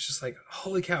 that it was just like,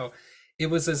 holy cow. It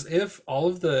was as if all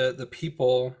of the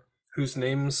people whose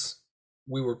names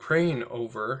we were praying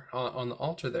over on the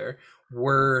altar there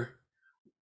were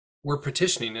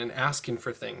petitioning and asking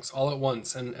for things all at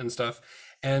once and stuff.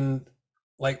 And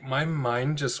like my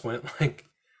mind just went like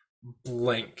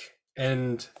blank,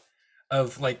 and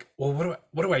of like, well,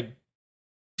 what do I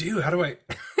do? How do I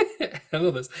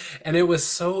handle this? And it was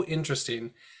so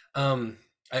interesting.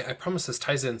 I promise this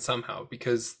ties in somehow,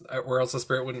 because or else the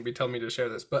Spirit wouldn't be telling me to share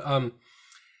this. But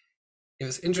it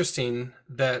was interesting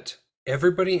that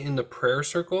everybody in the prayer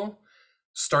circle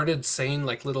started saying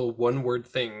like little one-word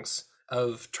things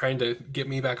of trying to get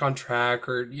me back on track,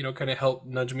 or kind of help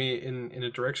nudge me in a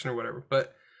direction or whatever.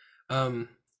 But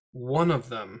one of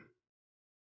them,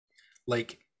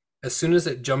 like as soon as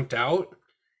it jumped out,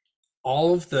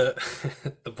 all of the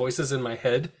the voices in my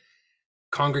head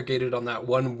congregated on that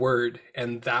one word,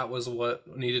 and that was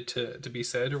what needed to be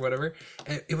said or whatever.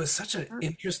 And it was such an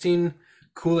interesting,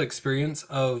 cool experience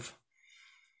of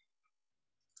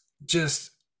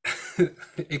just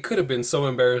it could have been so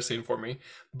embarrassing for me,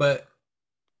 but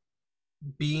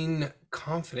being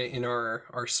confident in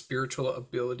our spiritual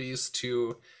abilities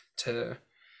to to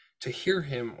hear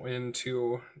him and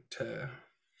to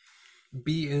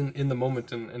be in the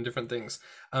moment and different things.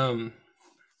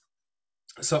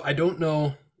 So I don't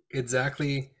know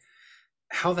exactly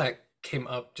how that came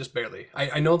up, just barely.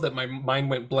 I know that my mind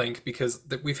went blank because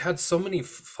we've had so many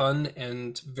fun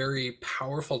and very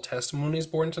powerful testimonies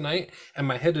born tonight, and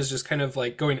my head is just kind of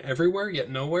like going everywhere yet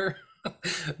nowhere.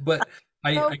 But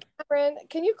So, I Cameron,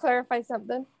 can you clarify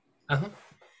something? uh-huh.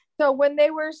 So when they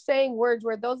were saying words,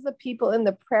 were those the people in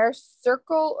the prayer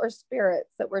circle or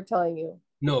spirits that were telling you?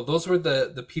 No, those were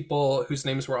the people whose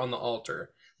names were on the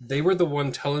altar. They were the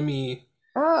one telling me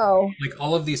Oh, like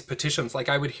all of these petitions. Like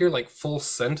I would hear like full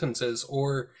sentences,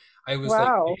 or I was like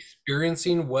wow.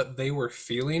 experiencing what they were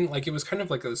feeling. Like it was kind of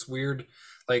like this weird,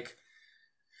 like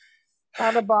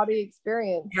Out of body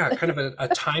experience. yeah, kind of a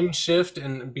time shift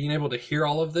and being able to hear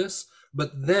all of this.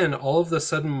 But then all of a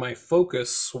sudden my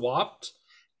focus swapped,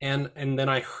 and then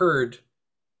I heard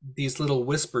these little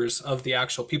whispers of the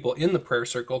actual people in the prayer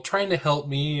circle trying to help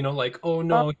me, like, oh Oh,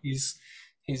 no, he's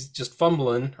just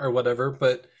fumbling or whatever.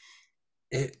 But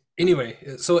anyway,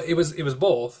 so it was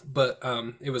both, but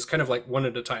it was kind of like one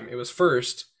at a time. It was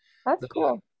first that's the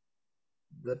cool.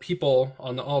 the people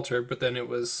on the altar, but then it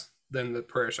was then the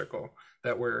prayer circle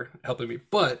that were helping me.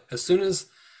 But as soon as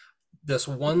this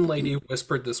one lady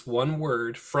whispered this one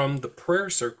word from the prayer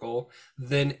circle,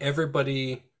 then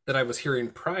everybody that I was hearing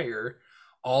prior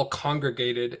all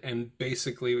congregated and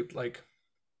basically like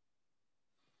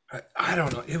I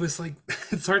don't know. It was like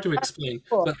it's hard to explain,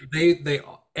 Cool. but they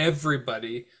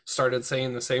everybody started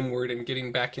saying the same word and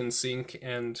getting back in sync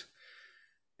and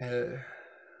uh,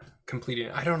 completing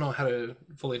it. I don't know how to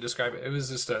fully describe it. It was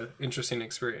just an interesting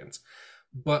experience.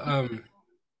 But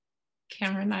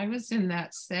Cameron, I was in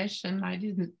that session. I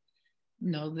didn't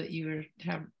know that you were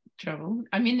have trouble.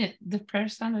 I mean, the prayer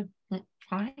sounded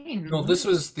fine. no, this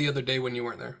was the other day when you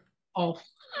weren't there. Oh,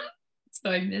 so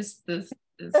I missed this.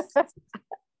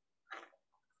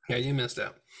 Yeah, you missed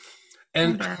out.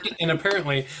 And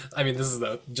apparently, I mean, this is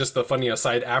just the funny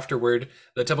aside. Afterward,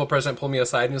 the temple president pulled me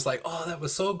aside and was like, "Oh, that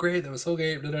was so great. That was so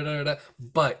great." Da, da, da, da.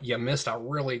 But you missed a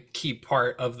really key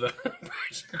part of the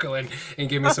circle and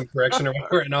gave me some correction or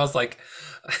whatever. And I was like,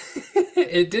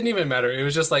 it didn't even matter. It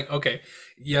was just like, okay,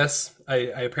 yes, I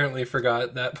apparently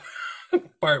forgot that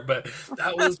part, but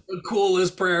that was the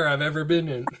coolest prayer I've ever been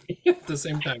in at the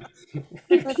same time.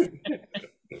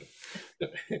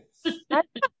 I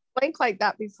blank like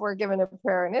that before giving a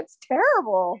prayer, and it's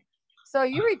terrible. So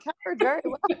you recovered very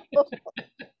well.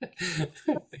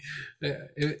 Yeah,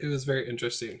 it was very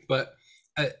interesting. But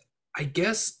I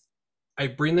guess I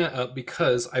bring that up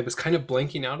because I was kind of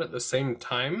blanking out at the same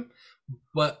time.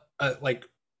 But like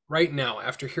right now,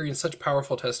 after hearing such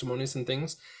powerful testimonies and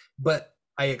things, but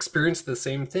I experienced the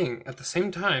same thing. At the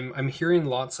same time, I'm hearing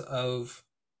lots of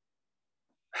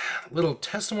little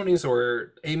testimonies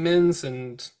or amens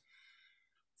and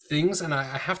things, and I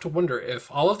have to wonder if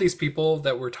all of these people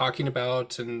that we're talking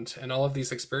about and all of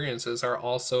these experiences are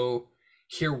also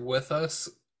here with us,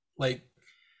 like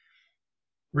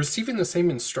receiving the same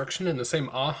instruction and the same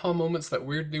aha moments that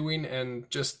we're doing and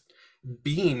just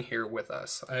being here with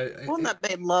us. Wouldn't that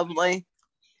be lovely?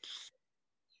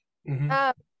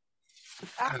 Mhm.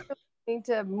 After listening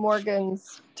to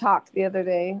Morgan's talk the other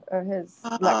day, or his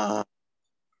lecture,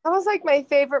 that was like my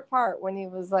favorite part when he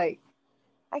was like,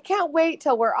 I can't wait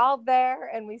till we're all there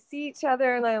and we see each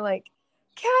other, and I'm like,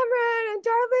 Cameron and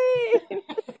Darlene,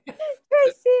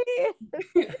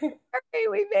 Tracy, Harry,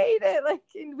 we made it. Like,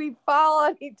 and we fall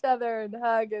on each other and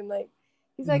hug, and like,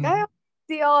 he's like, I hope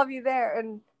to see all of you there.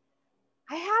 And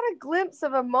I had a glimpse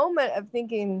of a moment of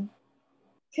thinking,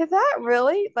 could that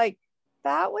really, like,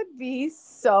 that would be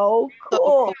so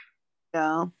cool.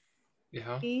 Yeah.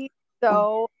 Yeah. Be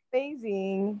so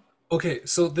amazing. Okay,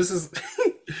 so this is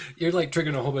you're like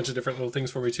triggering a whole bunch of different little things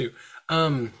for me too.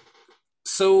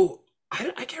 So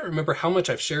I can't remember how much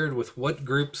I've shared with what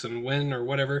groups and when or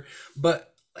whatever,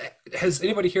 but has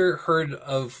anybody here heard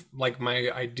of like my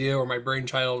idea or my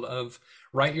brainchild of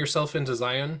write yourself into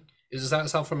Zion? Does that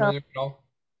sound familiar at all?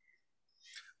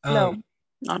 No.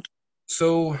 Not.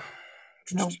 So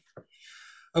No.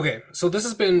 okay, so this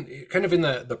has been kind of in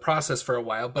the process for a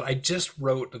while, but I just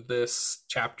wrote this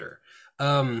chapter.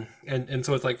 And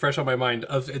so it's like fresh on my mind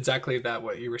of exactly that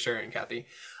what you were sharing, Kathy.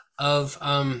 Of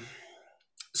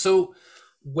so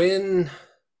when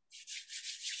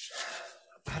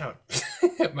I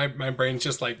don't my brain's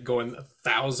just like going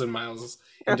 1,000 miles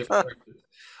in different directions.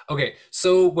 Okay,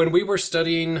 so when we were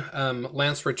studying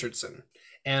Lance Richardson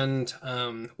and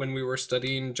when we were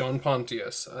studying John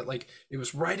Pontius, like it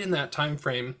was right in that time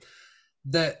frame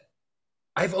that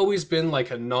I've always been like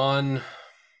a non-fiction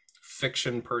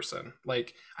person.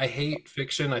 Like I hate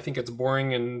fiction. I think it's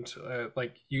boring and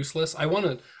like useless. I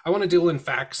want to deal in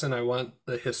facts, and I want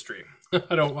the history.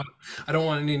 I don't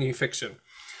want any fiction.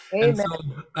 And Amen.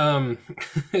 so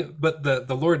but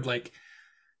the Lord like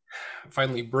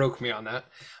finally broke me on that.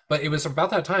 But it was about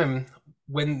that time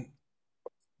when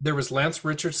there was Lance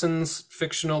Richardson's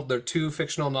there are two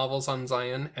fictional novels on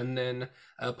Zion, and then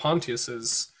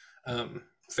Pontius's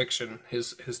fiction,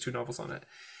 his two novels on it.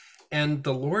 And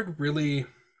the Lord really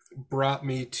brought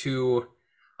me to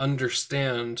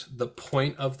understand the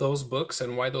point of those books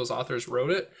and why those authors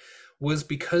wrote it was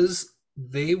because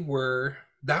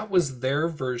that was their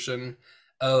version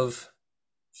of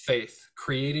faith,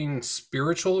 creating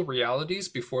spiritual realities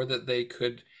before that they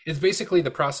could. It's basically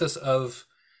the process of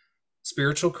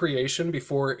spiritual creation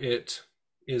before it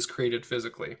is created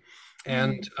physically,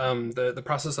 and the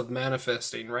process of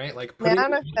manifesting, right? Like putting it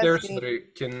out there so Manifesting. that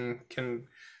it can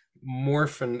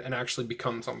morph and actually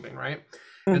become something, right?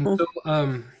 Mhm. And so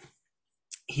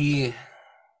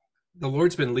the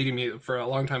Lord's been leading me for a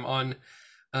long time on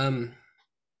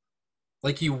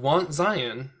like you want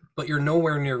Zion, but you're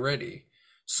nowhere near ready.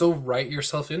 So write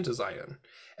yourself into Zion.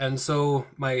 And so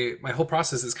my whole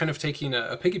process is kind of taking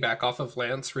a piggyback off of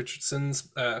Lance Richardson's.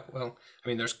 Well, I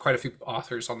mean, there's quite a few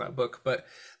authors on that book, but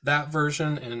that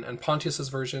version and Pontius's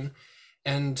version,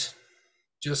 and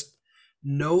just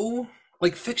know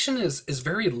like fiction is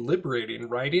very liberating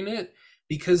writing it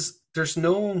because there's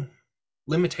no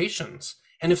limitations.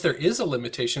 And if there is a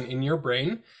limitation in your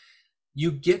brain,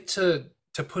 you get to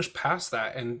push past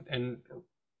that and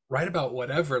write about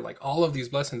whatever, like all of these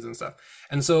blessings and stuff.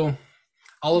 And so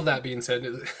all of that being said,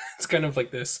 it's kind of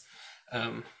like this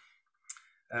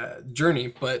journey,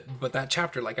 but that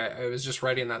chapter, like I was just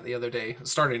writing that the other day,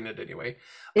 starting it anyway.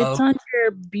 It's on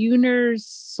your Buhner's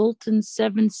Sultan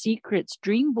 7 Secrets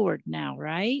dream board now,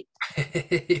 right?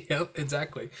 Yep,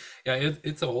 exactly. Yeah,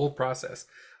 it's a whole process.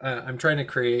 I'm trying to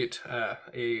create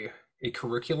a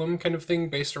curriculum kind of thing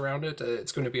based around it.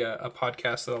 It's going to be a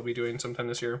podcast that I'll be doing sometime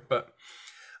this year, but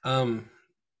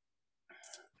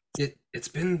it's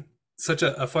been such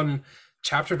a fun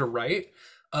chapter to write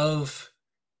of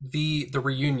the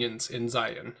reunions in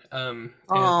Zion.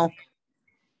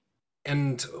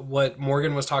 And what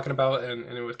Morgan was talking about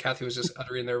and what Kathy was just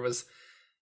uttering there was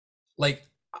like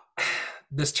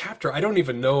this chapter, I don't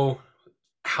even know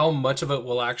how much of it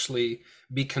will actually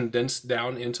be condensed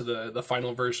down into the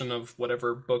final version of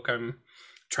whatever book I'm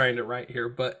trying to write here,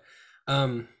 but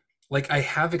like I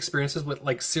have experiences with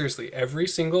like seriously every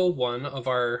single one of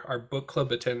our book club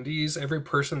attendees, every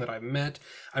person that I've met.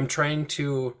 I'm trying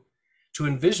to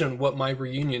envision what my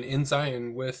reunion in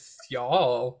Zion with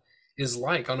y'all is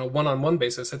like on a one-on-one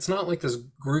basis. It's not like this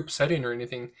group setting or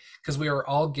anything, because we are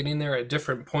all getting there at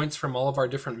different points from all of our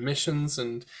different missions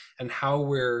and how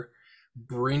we're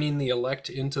bringing the elect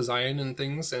into Zion and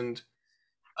things. And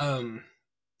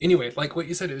anyway, like what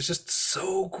you said, it's just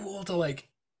so cool to like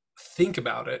think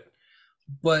about it,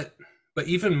 but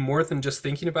even more than just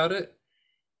thinking about it,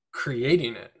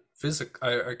 creating it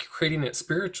creating it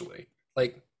spiritually.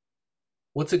 Like,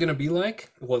 what's it going to be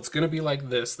like? Well, it's going to be like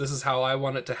this is how I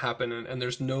want it to happen, and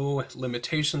there's no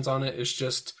limitations on it. It's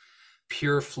just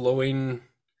pure flowing.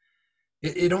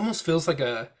 It almost feels like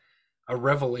a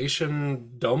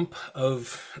revelation dump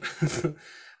of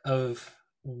of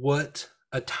what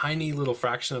a tiny little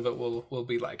fraction of it will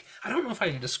be like. I don't know if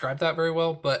I described that very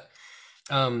well, but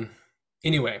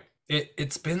anyway,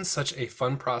 it's been such a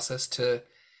fun process to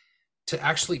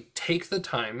actually take the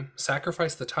time,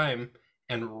 sacrifice the time,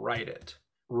 and write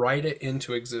it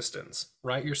into existence.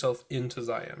 Write yourself into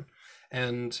Zion,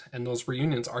 and those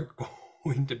reunions are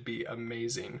going to be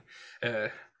amazing.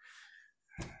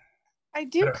 I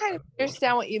do kind of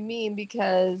understand what you mean,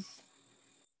 because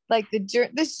like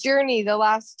this journey, the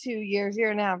last 2 years, year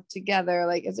and a half together,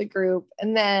 like as a group,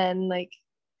 and then like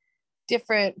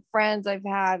different friends I've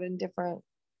had and different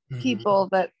people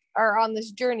that are on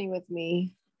this journey with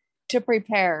me to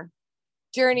prepare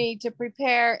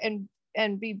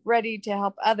and be ready to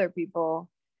help other people.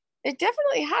 It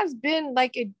definitely has been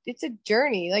like it's a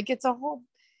journey. Like it's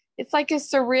like a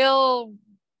surreal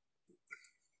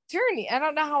journey. I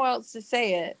don't know how else to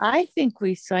say it. I think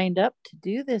we signed up to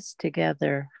do this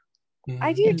together.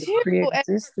 I do too.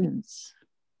 Pre-existence.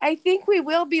 I think we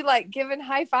will be like giving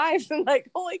high fives and like,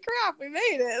 holy crap, we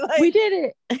made it. Like, we did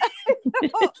it.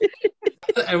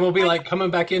 And we'll be like coming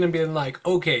back in and being like,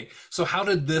 okay, so how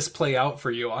did this play out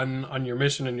for you on your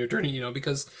mission and your journey? You know,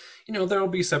 because there will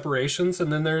be separations,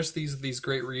 and then there's these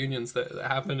great reunions that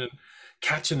happen, and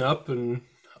catching up and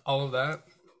all of that.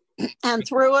 And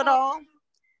through it all,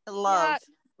 Love,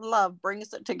 love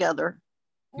brings it together.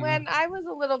 When I was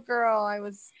a little girl, I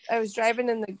was driving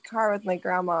in the car with my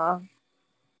grandma,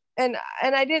 and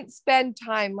I didn't spend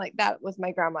time like that with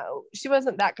my grandma. She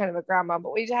wasn't that kind of a grandma,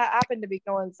 but we happened to be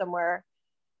going somewhere,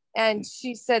 and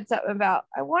she said something about,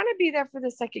 I want to be there for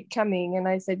the second coming, and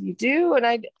I said, you do? And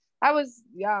I was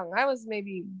young. I was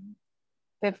maybe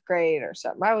 5th grade or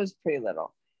something. I was pretty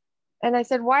little. And I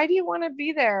said, why do you want to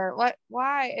be there?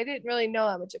 Why? I didn't really know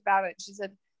that much about it. She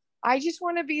said, I just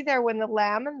want to be there when the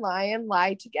lamb and lion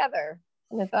lie together.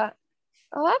 And I thought,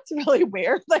 oh, that's really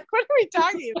weird. Like, what are we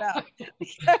talking about? I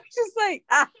was just like,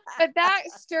 but that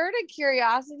stirred a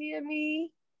curiosity in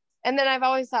me. And then I've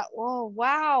always thought, whoa,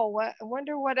 wow, I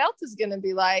wonder what else is going to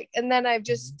be like. And then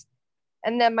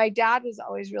and then my dad was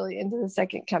always really into the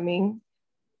second coming.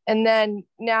 And then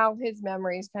now his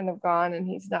memory's kind of gone and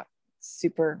he's not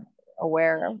super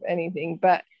aware of anything,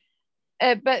 but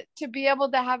to be able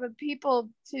to have a people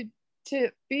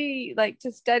to be like,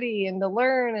 to study and to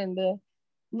learn and to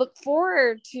look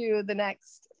forward to the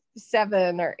next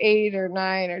 7 or 8 or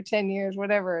 9 or 10 years,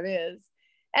 whatever it is.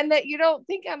 And that you don't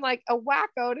think I'm like a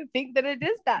wacko to think that it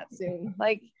is that soon.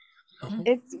 Like,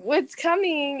 it's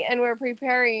coming, and we're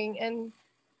preparing and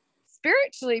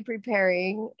spiritually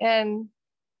preparing. And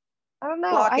I don't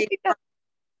know. I think that's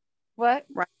what?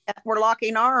 Right. We're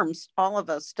locking arms, all of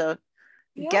us, to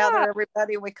gather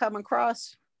everybody we come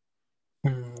across.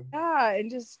 Yeah,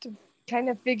 and just to kind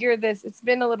of figure this. It's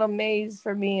been a little maze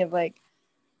for me of like,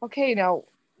 okay, now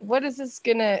what is this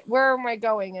where am I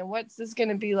going, and what's this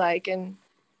gonna be like? And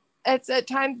it's at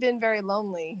times been very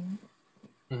lonely.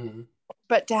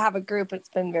 But to have a group, it's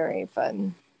been very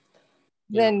fun.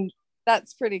 Then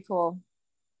that's pretty cool.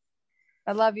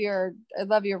 I love your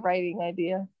writing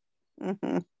idea.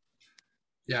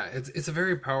 Yeah, it's a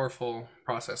very powerful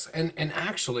process. And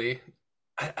actually,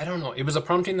 I don't know. It was a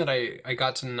prompting that I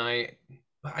got tonight.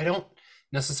 I don't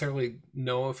necessarily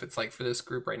know if it's like for this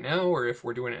group right now or if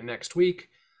we're doing it next week.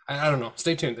 I don't know.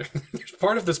 Stay tuned. There's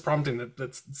part of this prompting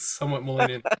that's somewhat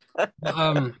mulling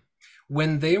in.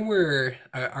 When they were,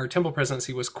 our temple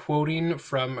presidency was quoting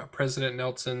from President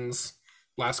Nelson's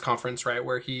last conference, right,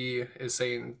 where he is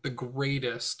saying the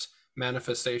greatest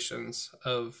manifestations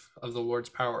of the Lord's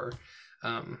power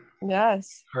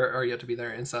yes, are yet to be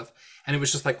there and stuff. And it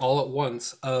was just like all at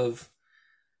once of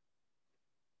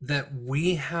that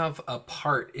we have a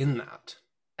part in that,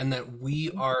 and that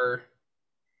we are,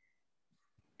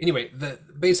 anyway,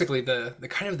 basically the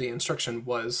kind of the instruction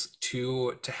was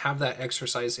to have that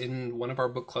exercise in one of our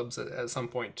book clubs at some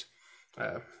point,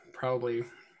 probably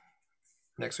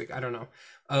next week, I don't know,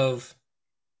 of,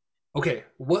 okay,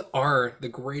 what are the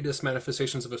greatest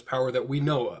manifestations of his power that we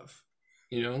know of?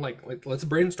 You know, like let's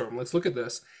brainstorm, let's look at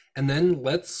this, and then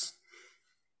let's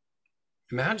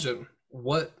imagine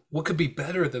what could be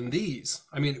better than these.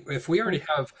 I mean, if we already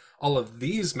have all of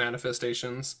these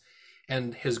manifestations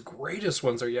and his greatest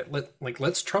ones are yet,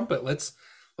 let's trumpet, let's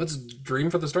dream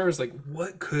for the stars, like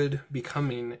what could be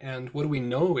coming and what do we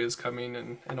know is coming,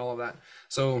 and all of that.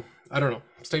 So I don't know,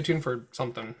 stay tuned for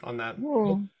something on that.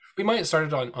 We might start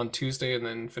it on Tuesday and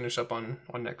then finish up on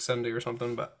next Sunday or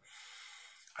something, but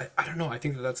I don't know. I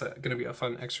think that's going to be a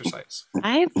fun exercise.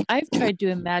 I've tried to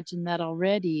imagine that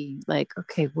already. Like,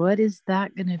 okay, what is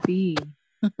that going to be?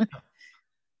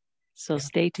 So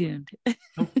stay tuned.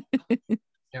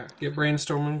 Yeah, get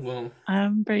brainstorming.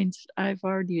 I've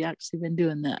already actually been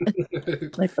doing that.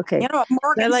 Like, okay, You know what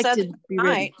Morgan like said to be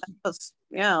ready.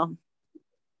 tonight?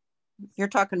 You're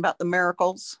talking about the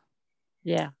miracles.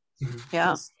 Yeah.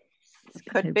 Yeah.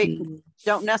 Could be.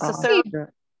 Don't necessarily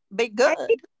be good.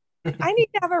 I need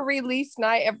to have a release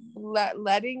night of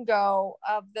letting go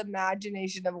of the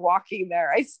imagination of walking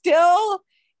there. I still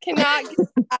cannot get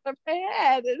it out of my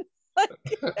head.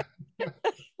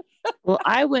 Well,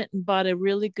 I went and bought a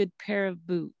really good pair of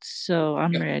boots, so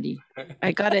I'm ready.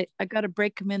 I gotta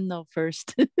break them in though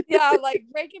first. Yeah, like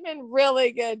break them in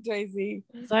really good, Tracy.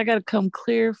 So I gotta come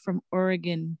clear from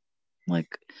Oregon,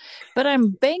 but I'm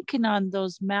banking on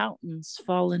those mountains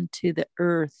falling to the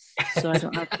earth, so I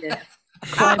don't have to.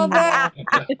 Well, the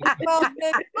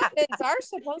mountains are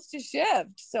supposed to shift,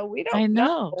 so we don't. I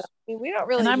know. I mean, we don't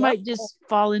really. And I might just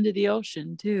fall into the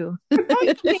ocean too.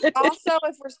 I think also,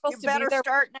 if we're supposed to better be there,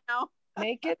 start now.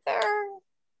 make it there.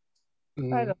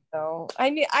 I don't know. I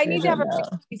need to have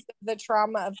a piece of the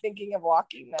trauma of thinking of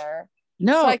walking there.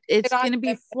 No, so it's going to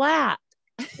be flat.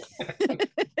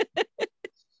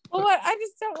 Well, I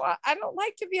just don't want. I don't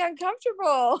like to be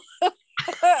uncomfortable.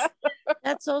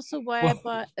 That's also why I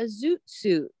bought a zoot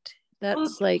suit.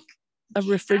 That's like a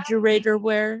refrigerator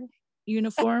wear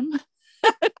uniform.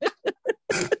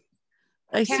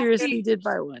 I seriously did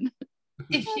buy one.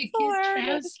 if you That's get hilarious.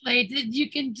 translated, you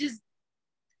can just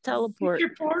Teleport.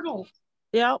 your portal.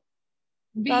 Yep.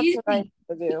 Be That's easy. what I need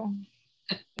to do.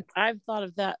 I've thought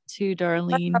of that too, I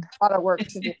Darlene. have a lot of work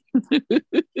to do.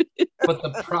 But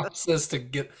the process to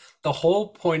get the whole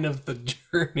point of the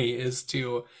journey is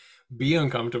to be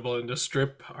uncomfortable and to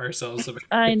strip ourselves of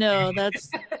I know that's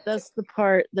the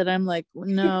part that I'm like,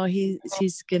 no,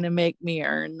 he's gonna make me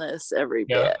earn this every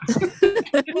Yeah.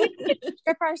 bit. We can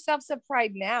strip ourselves of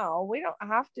pride now. We don't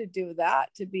have to do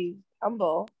that to be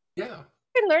humble. Yeah.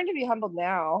 We can learn to be humble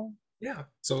now. Yeah.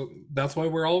 So that's why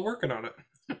we're all working on it.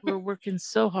 We're working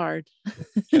so hard.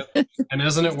 And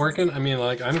isn't it working? I mean,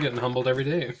 like, I'm getting humbled every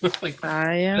day. Like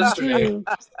I am yesterday. too.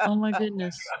 Oh my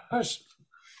goodness. Gosh.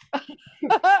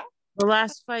 The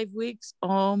last 5 weeks,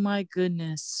 oh my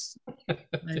goodness.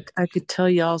 Like I could tell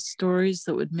y'all stories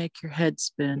that would make your head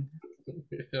spin.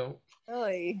 Yeah.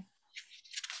 Really?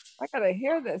 I gotta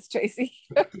hear this, Tracy.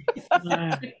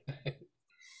 Ah.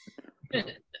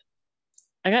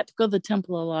 I got to go to the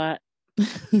temple a lot.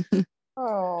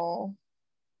 Oh.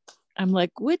 I'm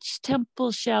like, which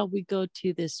temple shall we go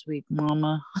to this week,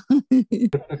 Mama?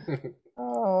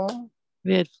 Oh.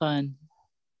 We had fun.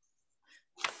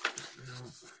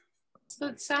 So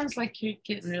it sounds like you're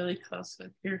getting really close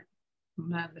with your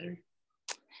mother.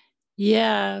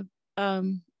 Yeah. I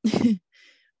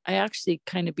actually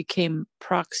kind of became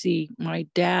proxy my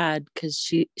dad because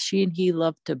she and he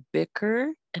loved to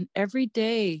bicker, and every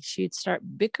day she'd start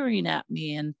bickering at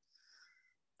me, and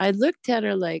I looked at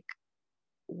her like,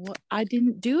 what? I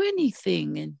didn't do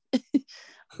anything. And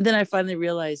then I finally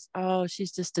realized, oh,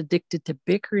 she's just addicted to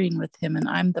bickering with him, and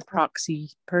I'm the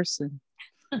proxy person.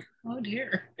 Oh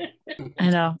dear. I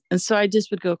know. And so I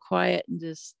just would go quiet and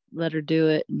just let her do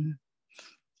it, and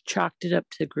chalked it up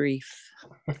to grief.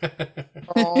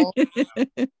 Oh.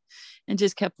 And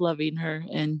just kept loving her.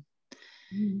 And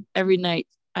every night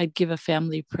I'd give a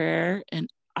family prayer, and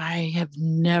I have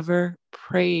never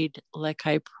prayed like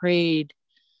I prayed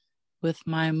with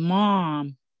my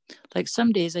mom. Like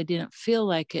some days I didn't feel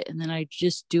like it, and then I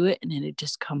just do it, and then it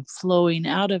just come flowing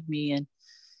out of me. And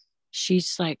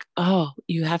she's like, oh,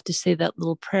 you have to say that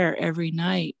little prayer every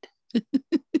night.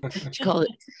 She called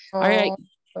it, all right,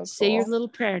 say your little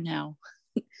prayer now.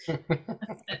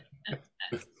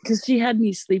 Because she had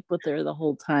me sleep with her the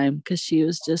whole time, because she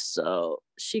was just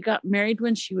she got married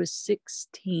when she was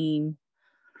 16,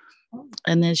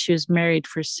 and then she was married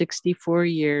for 64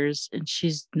 years, and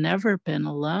she's never been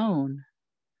alone.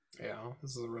 Yeah,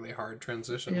 this is a really hard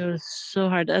transition. It was so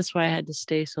hard. That's why I had to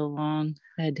stay so long.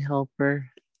 I had to help her.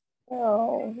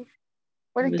 Oh.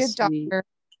 What a good doctor.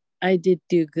 I did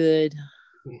do good.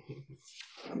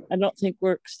 I don't think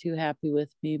work's too happy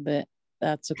with me, but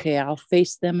that's okay. I'll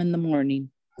face them in the morning.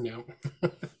 Yeah.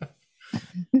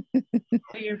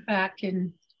 You're back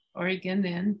in Oregon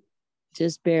then?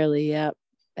 Just barely, yep.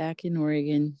 Back in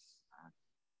Oregon.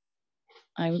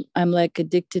 I'm like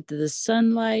addicted to the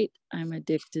sunlight. I'm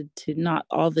addicted to not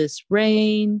all this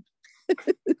rain.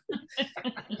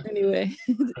 Anyway,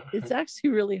 it's actually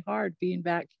really hard being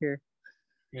back here.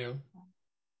 Yeah.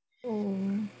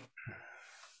 Mm.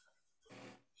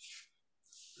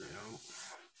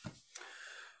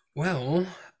 Well,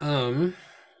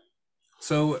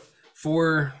 so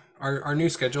for our new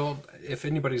schedule, if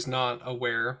anybody's not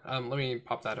aware, let me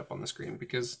pop that up on the screen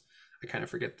because I kind of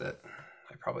forget that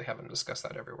I probably haven't discussed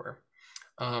that everywhere.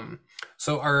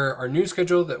 So our new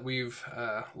schedule that we've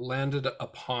landed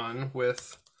upon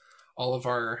with all of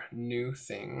our new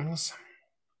things.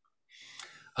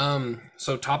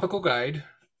 So topical guide.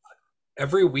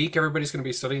 Every week, everybody's going to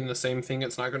be studying the same thing.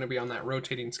 It's not going to be on that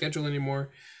rotating schedule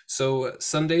anymore. So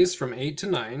Sundays from 8 to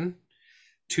 9,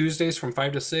 Tuesdays from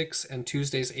 5 to 6, and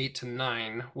Tuesdays 8 to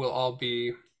 9 will all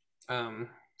be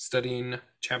studying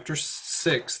chapter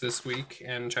 6 this week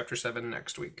and chapter 7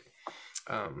 next week.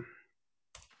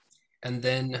 And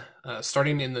then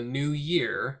starting in the new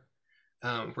year,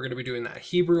 we're going to be doing that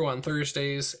Hebrew on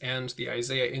Thursdays and the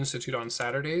Isaiah Institute on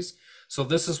Saturdays. So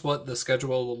this is what the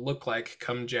schedule will look like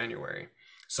come January.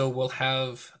 So we'll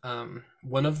have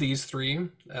one of these three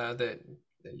that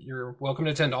you're welcome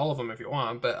to attend all of them if you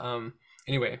want. But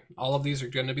anyway, all of these are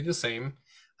going to be the same.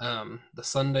 The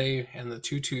Sunday and the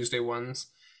 2 Tuesday ones.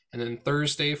 And then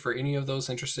Thursday for any of those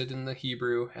interested in the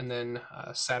Hebrew. And then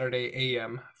Saturday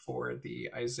AM for the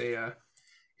Isaiah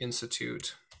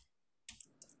Institute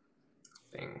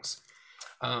things.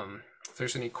 If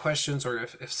there's any questions or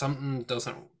if something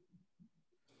doesn't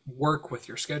work with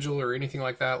your schedule or anything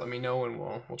like that, let me know and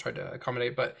we'll try to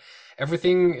accommodate. But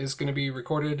everything is going to be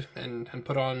recorded and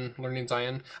put on Learning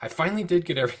Zion. I finally did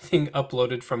get everything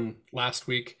uploaded from last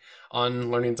week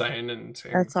on Learning Zion, and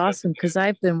That's awesome because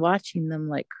I've been watching them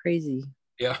like crazy.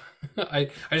 yeah, I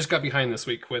just got behind this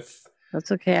week with.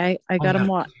 That's okay. I got them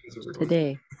watched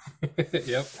today.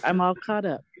 Yep, I'm all caught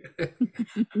up.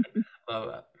 love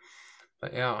that.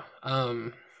 But yeah,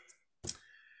 and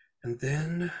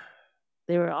then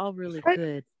they were all really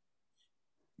good.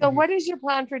 So what is your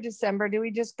plan for December? Do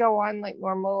we just go on like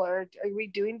normal, or are we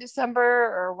doing December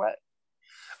or what?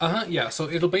 Yeah, so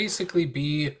it'll basically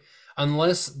be,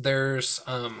 unless there's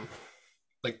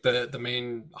like the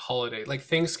main holiday, like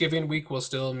Thanksgiving week, we'll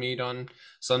still meet on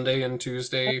Sunday and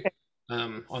Tuesday. Okay.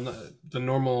 On the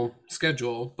normal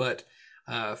schedule, but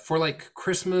for like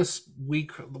Christmas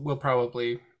week, we'll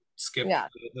probably skip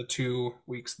the 2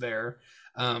 weeks there.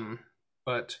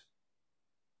 But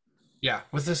yeah,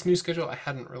 with this new schedule, I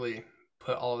hadn't really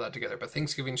put all of that together, but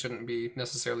Thanksgiving shouldn't be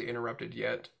necessarily interrupted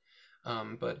yet.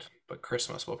 But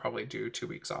Christmas we'll probably do 2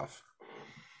 weeks off.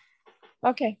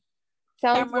 Okay,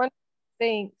 sounds wonderful.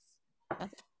 Thanks.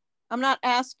 I'm not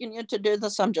asking you to do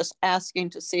this. I'm just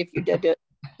asking to see if you did it.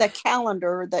 The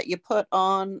calendar that you put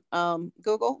on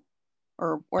Google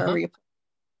or wherever you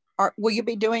will you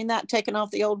be doing that, taking off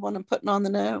the old one and putting on the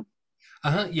new?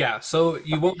 Yeah, so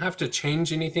you won't have to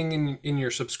change anything in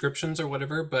your subscriptions or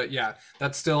whatever, but yeah,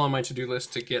 that's still on my to-do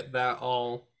list to get that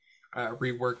all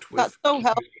reworked with. That's so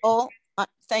helpful.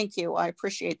 Thank you. I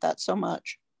appreciate that so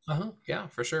much. Yeah,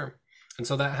 for sure. And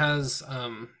so that has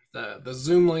the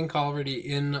Zoom link already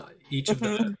in each of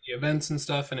the events and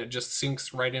stuff, and it just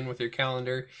syncs right in with your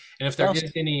calendar. And if there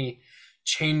is any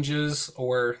changes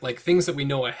or like things that we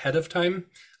know ahead of time,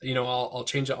 I'll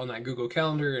change it on that Google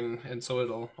Calendar, and so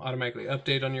it'll automatically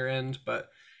update on your end. But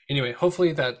anyway,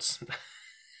 hopefully that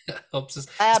helps us,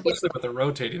 especially with the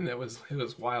rotating. It was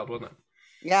wild, wasn't it?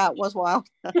 Yeah, it was wild.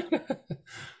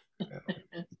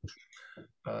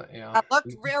 Yeah. I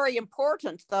looked very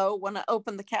important though when I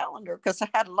opened the calendar because I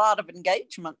had a lot of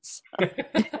engagements. I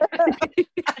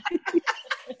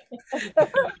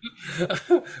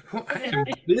am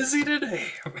busy today.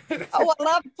 Oh, I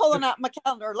love pulling out my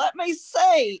calendar. Let me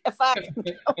see if I can.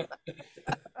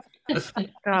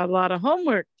 Got a lot of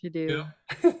homework to do.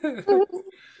 Yeah.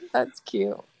 That's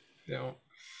cute. Yeah.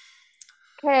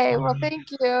 Okay, well, thank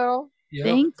you. Yep.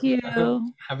 Thank you.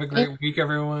 Have a great week,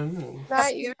 everyone.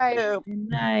 Night, you guys. Good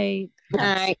night. Good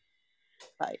night.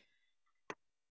 Bye.